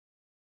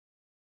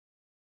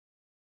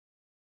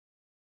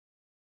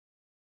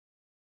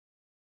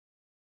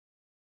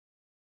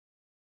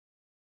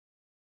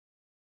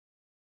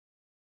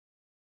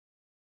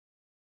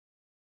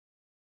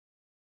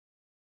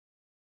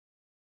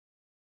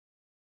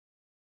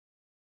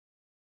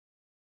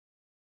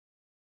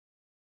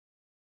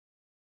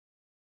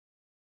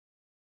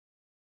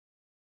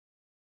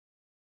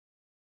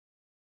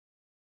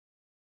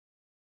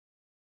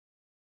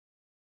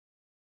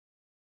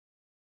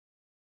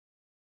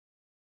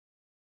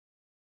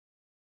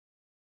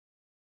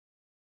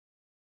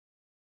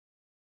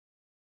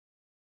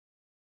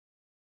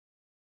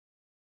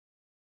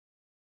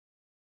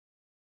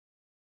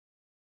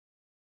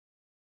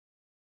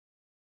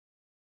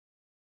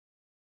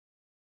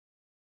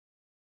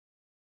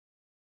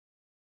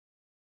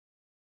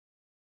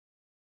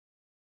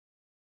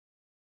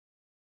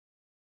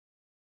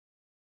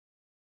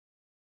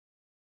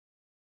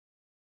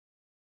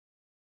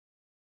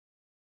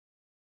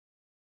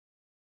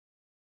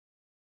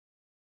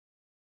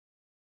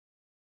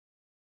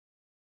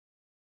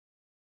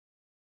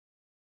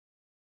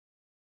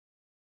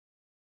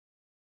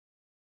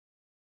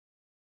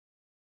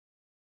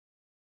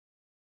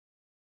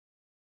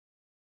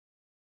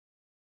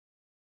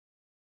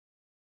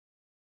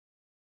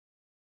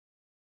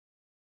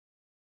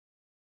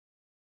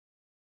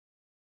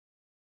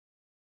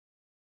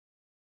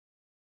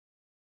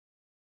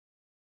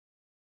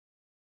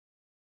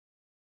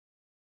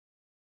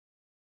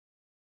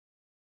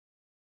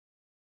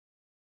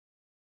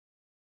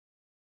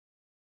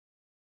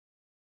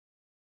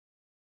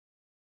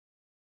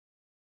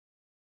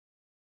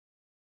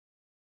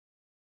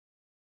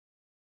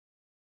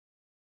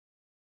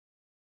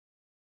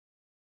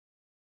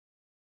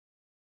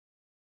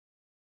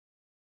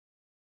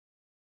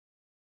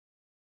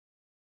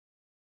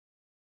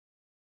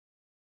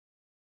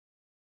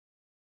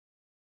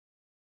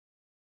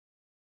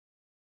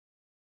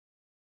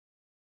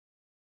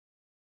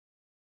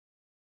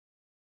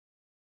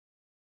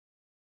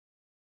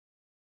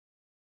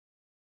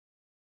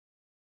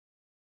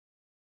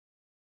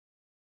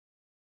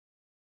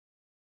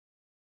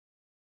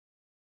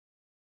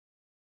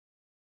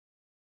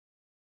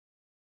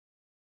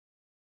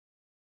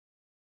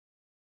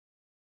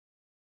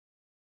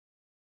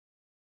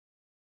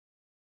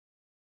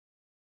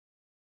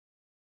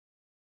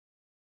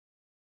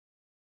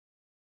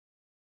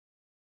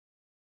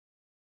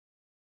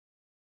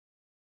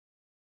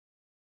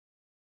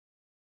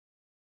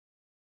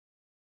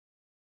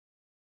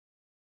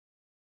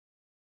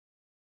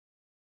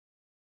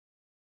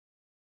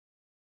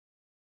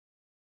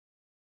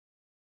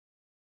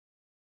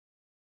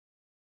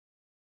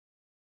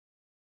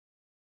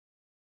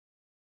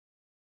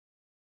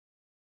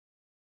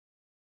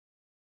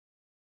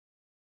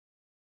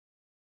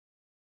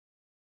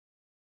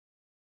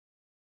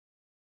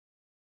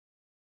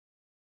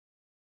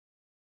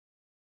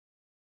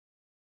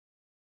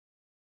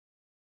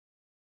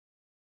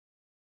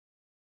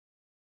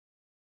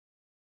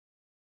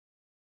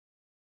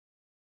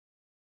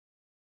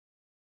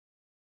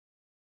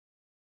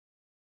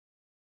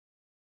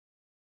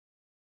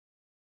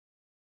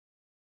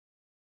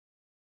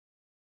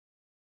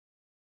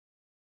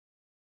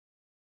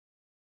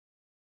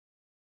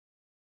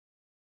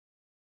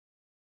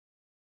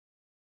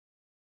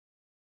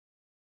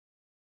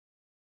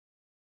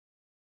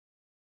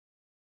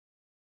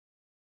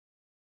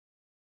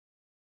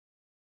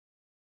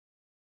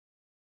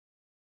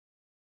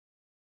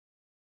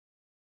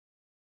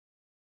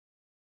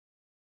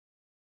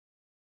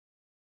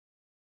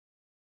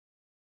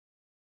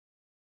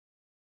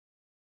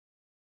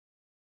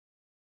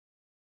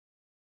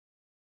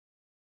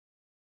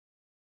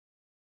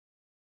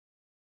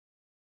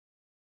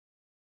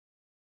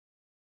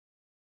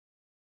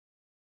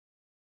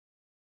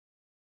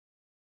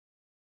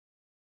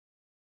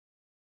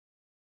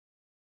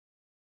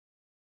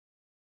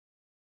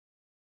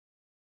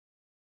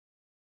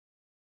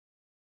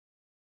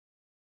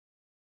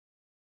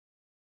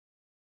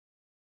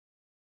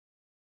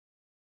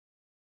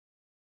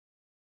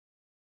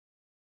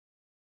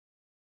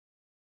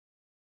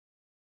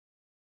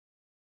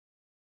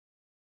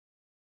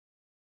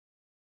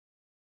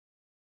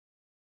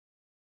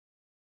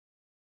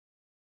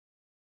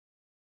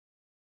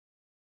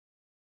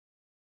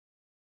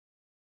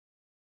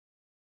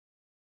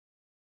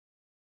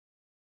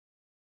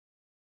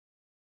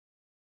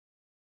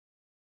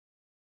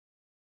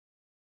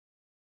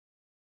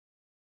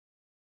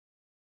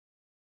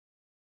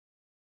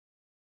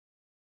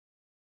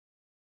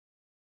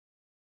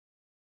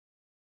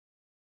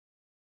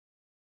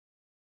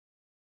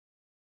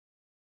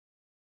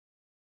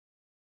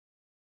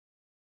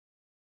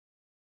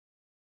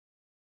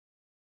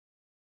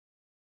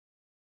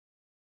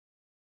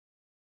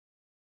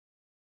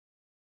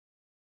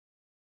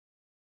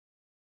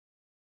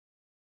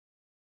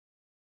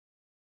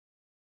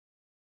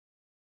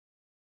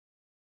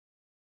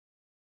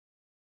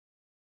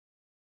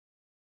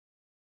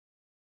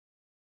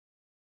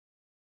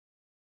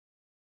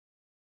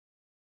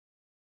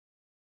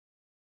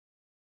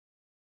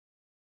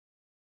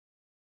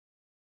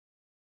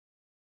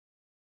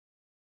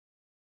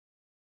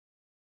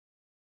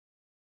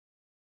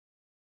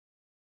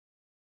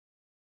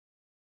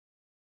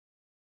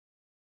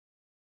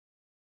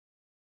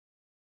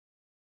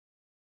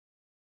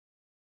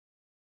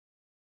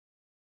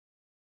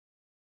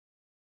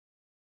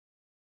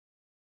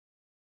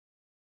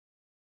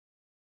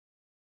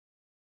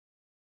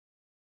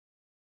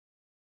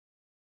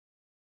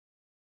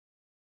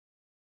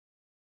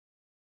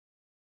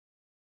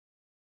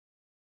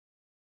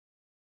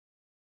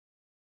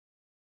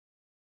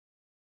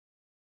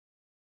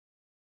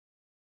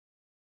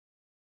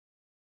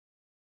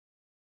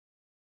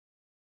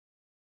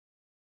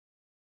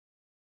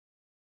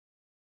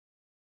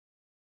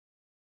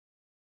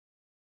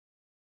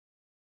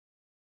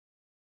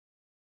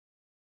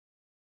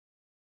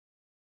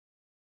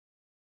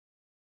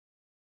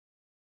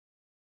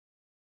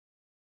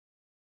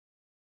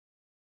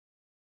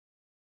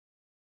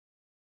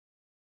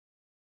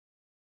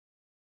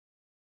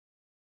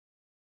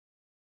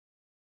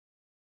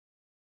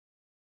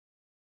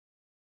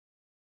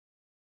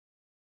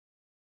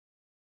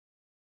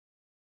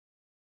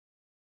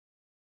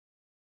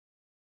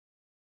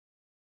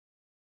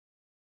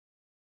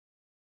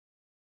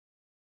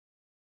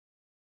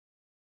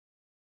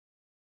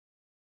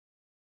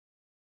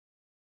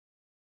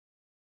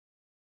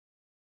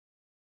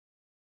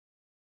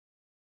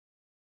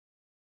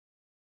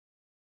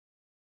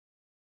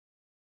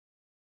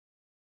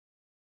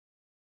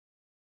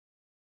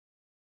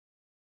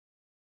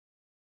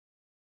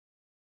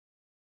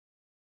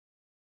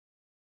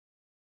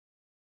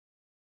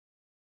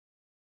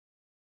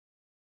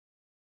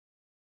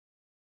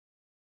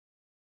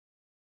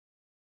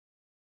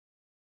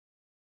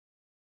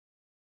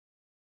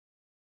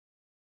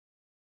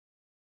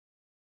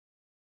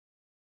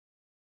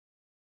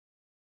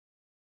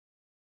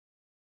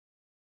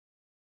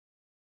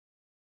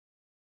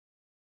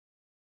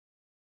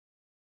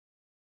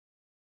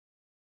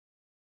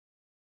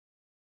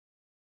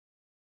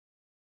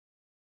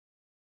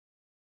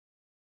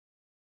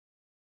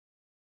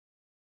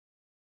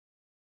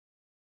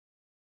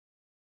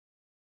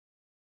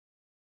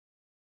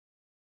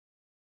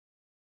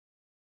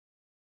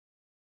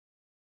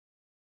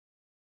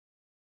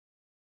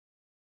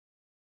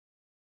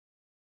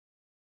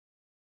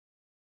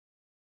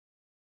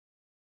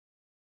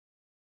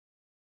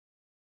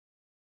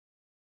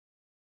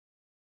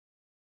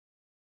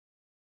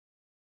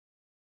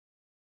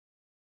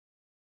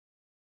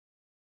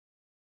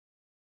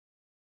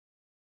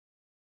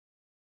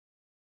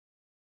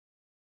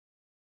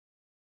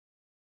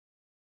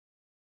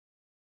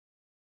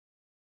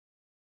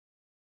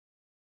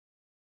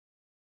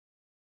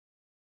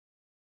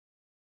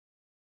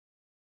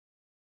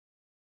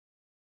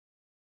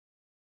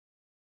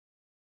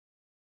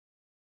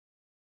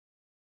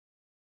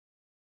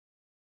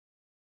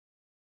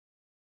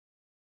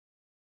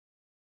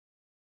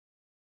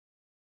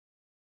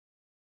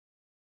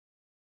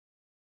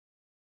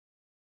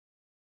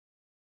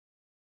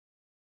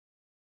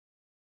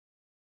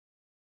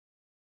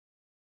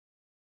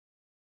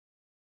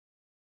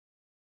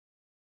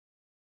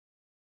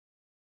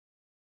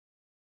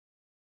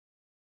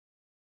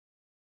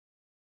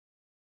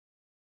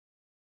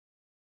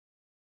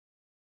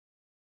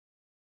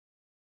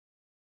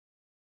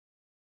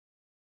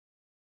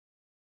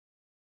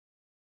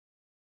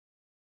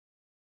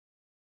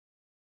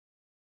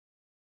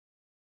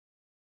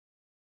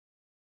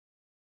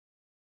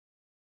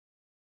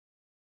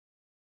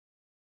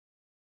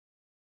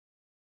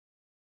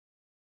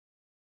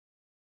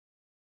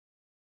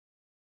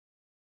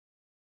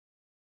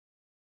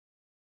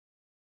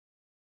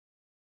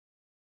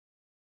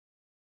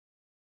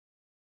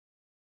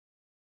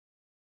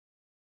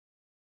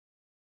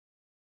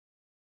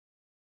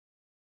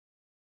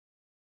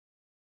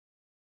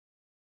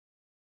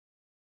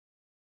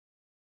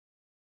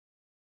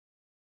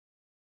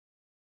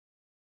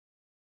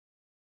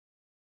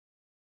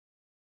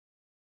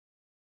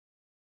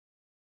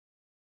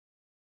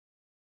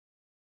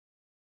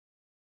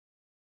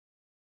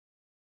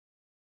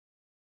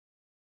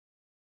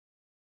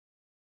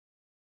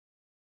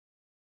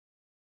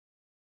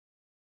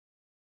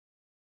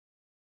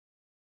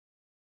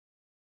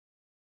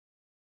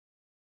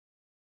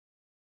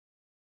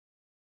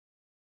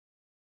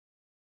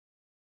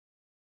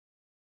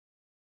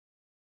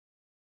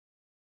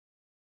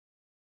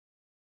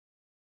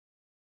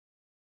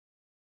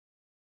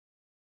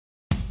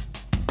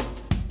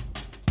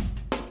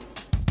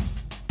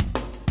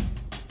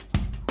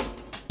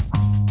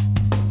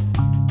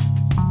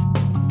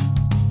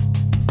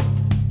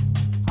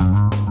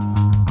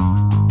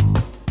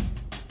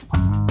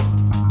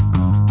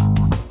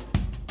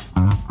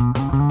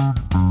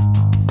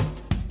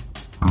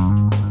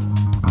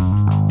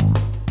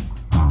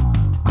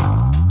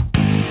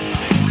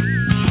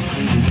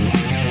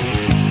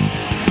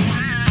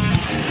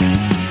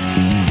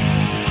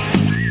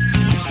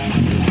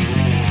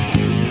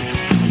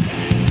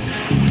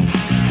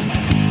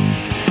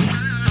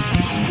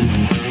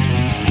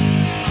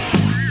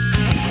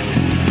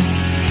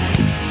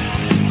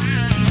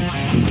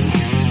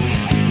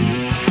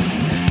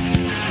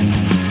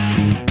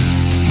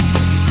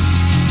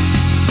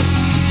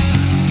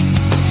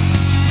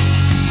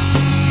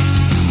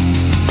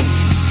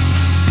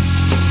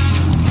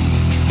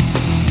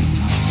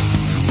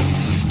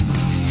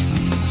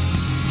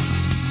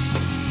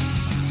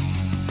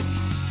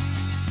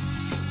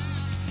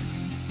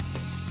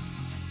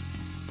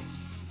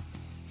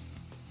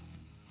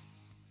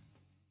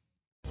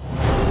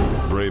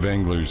Brave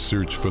anglers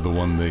search for the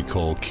one they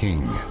call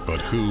king,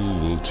 but who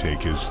will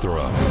take his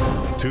throne?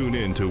 Tune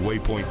in to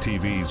Waypoint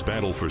TV's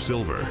Battle for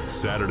Silver,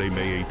 Saturday,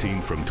 May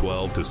 18th from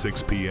 12 to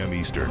 6 p.m.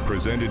 Eastern,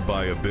 presented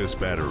by Abyss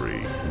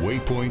Battery.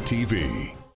 Waypoint TV.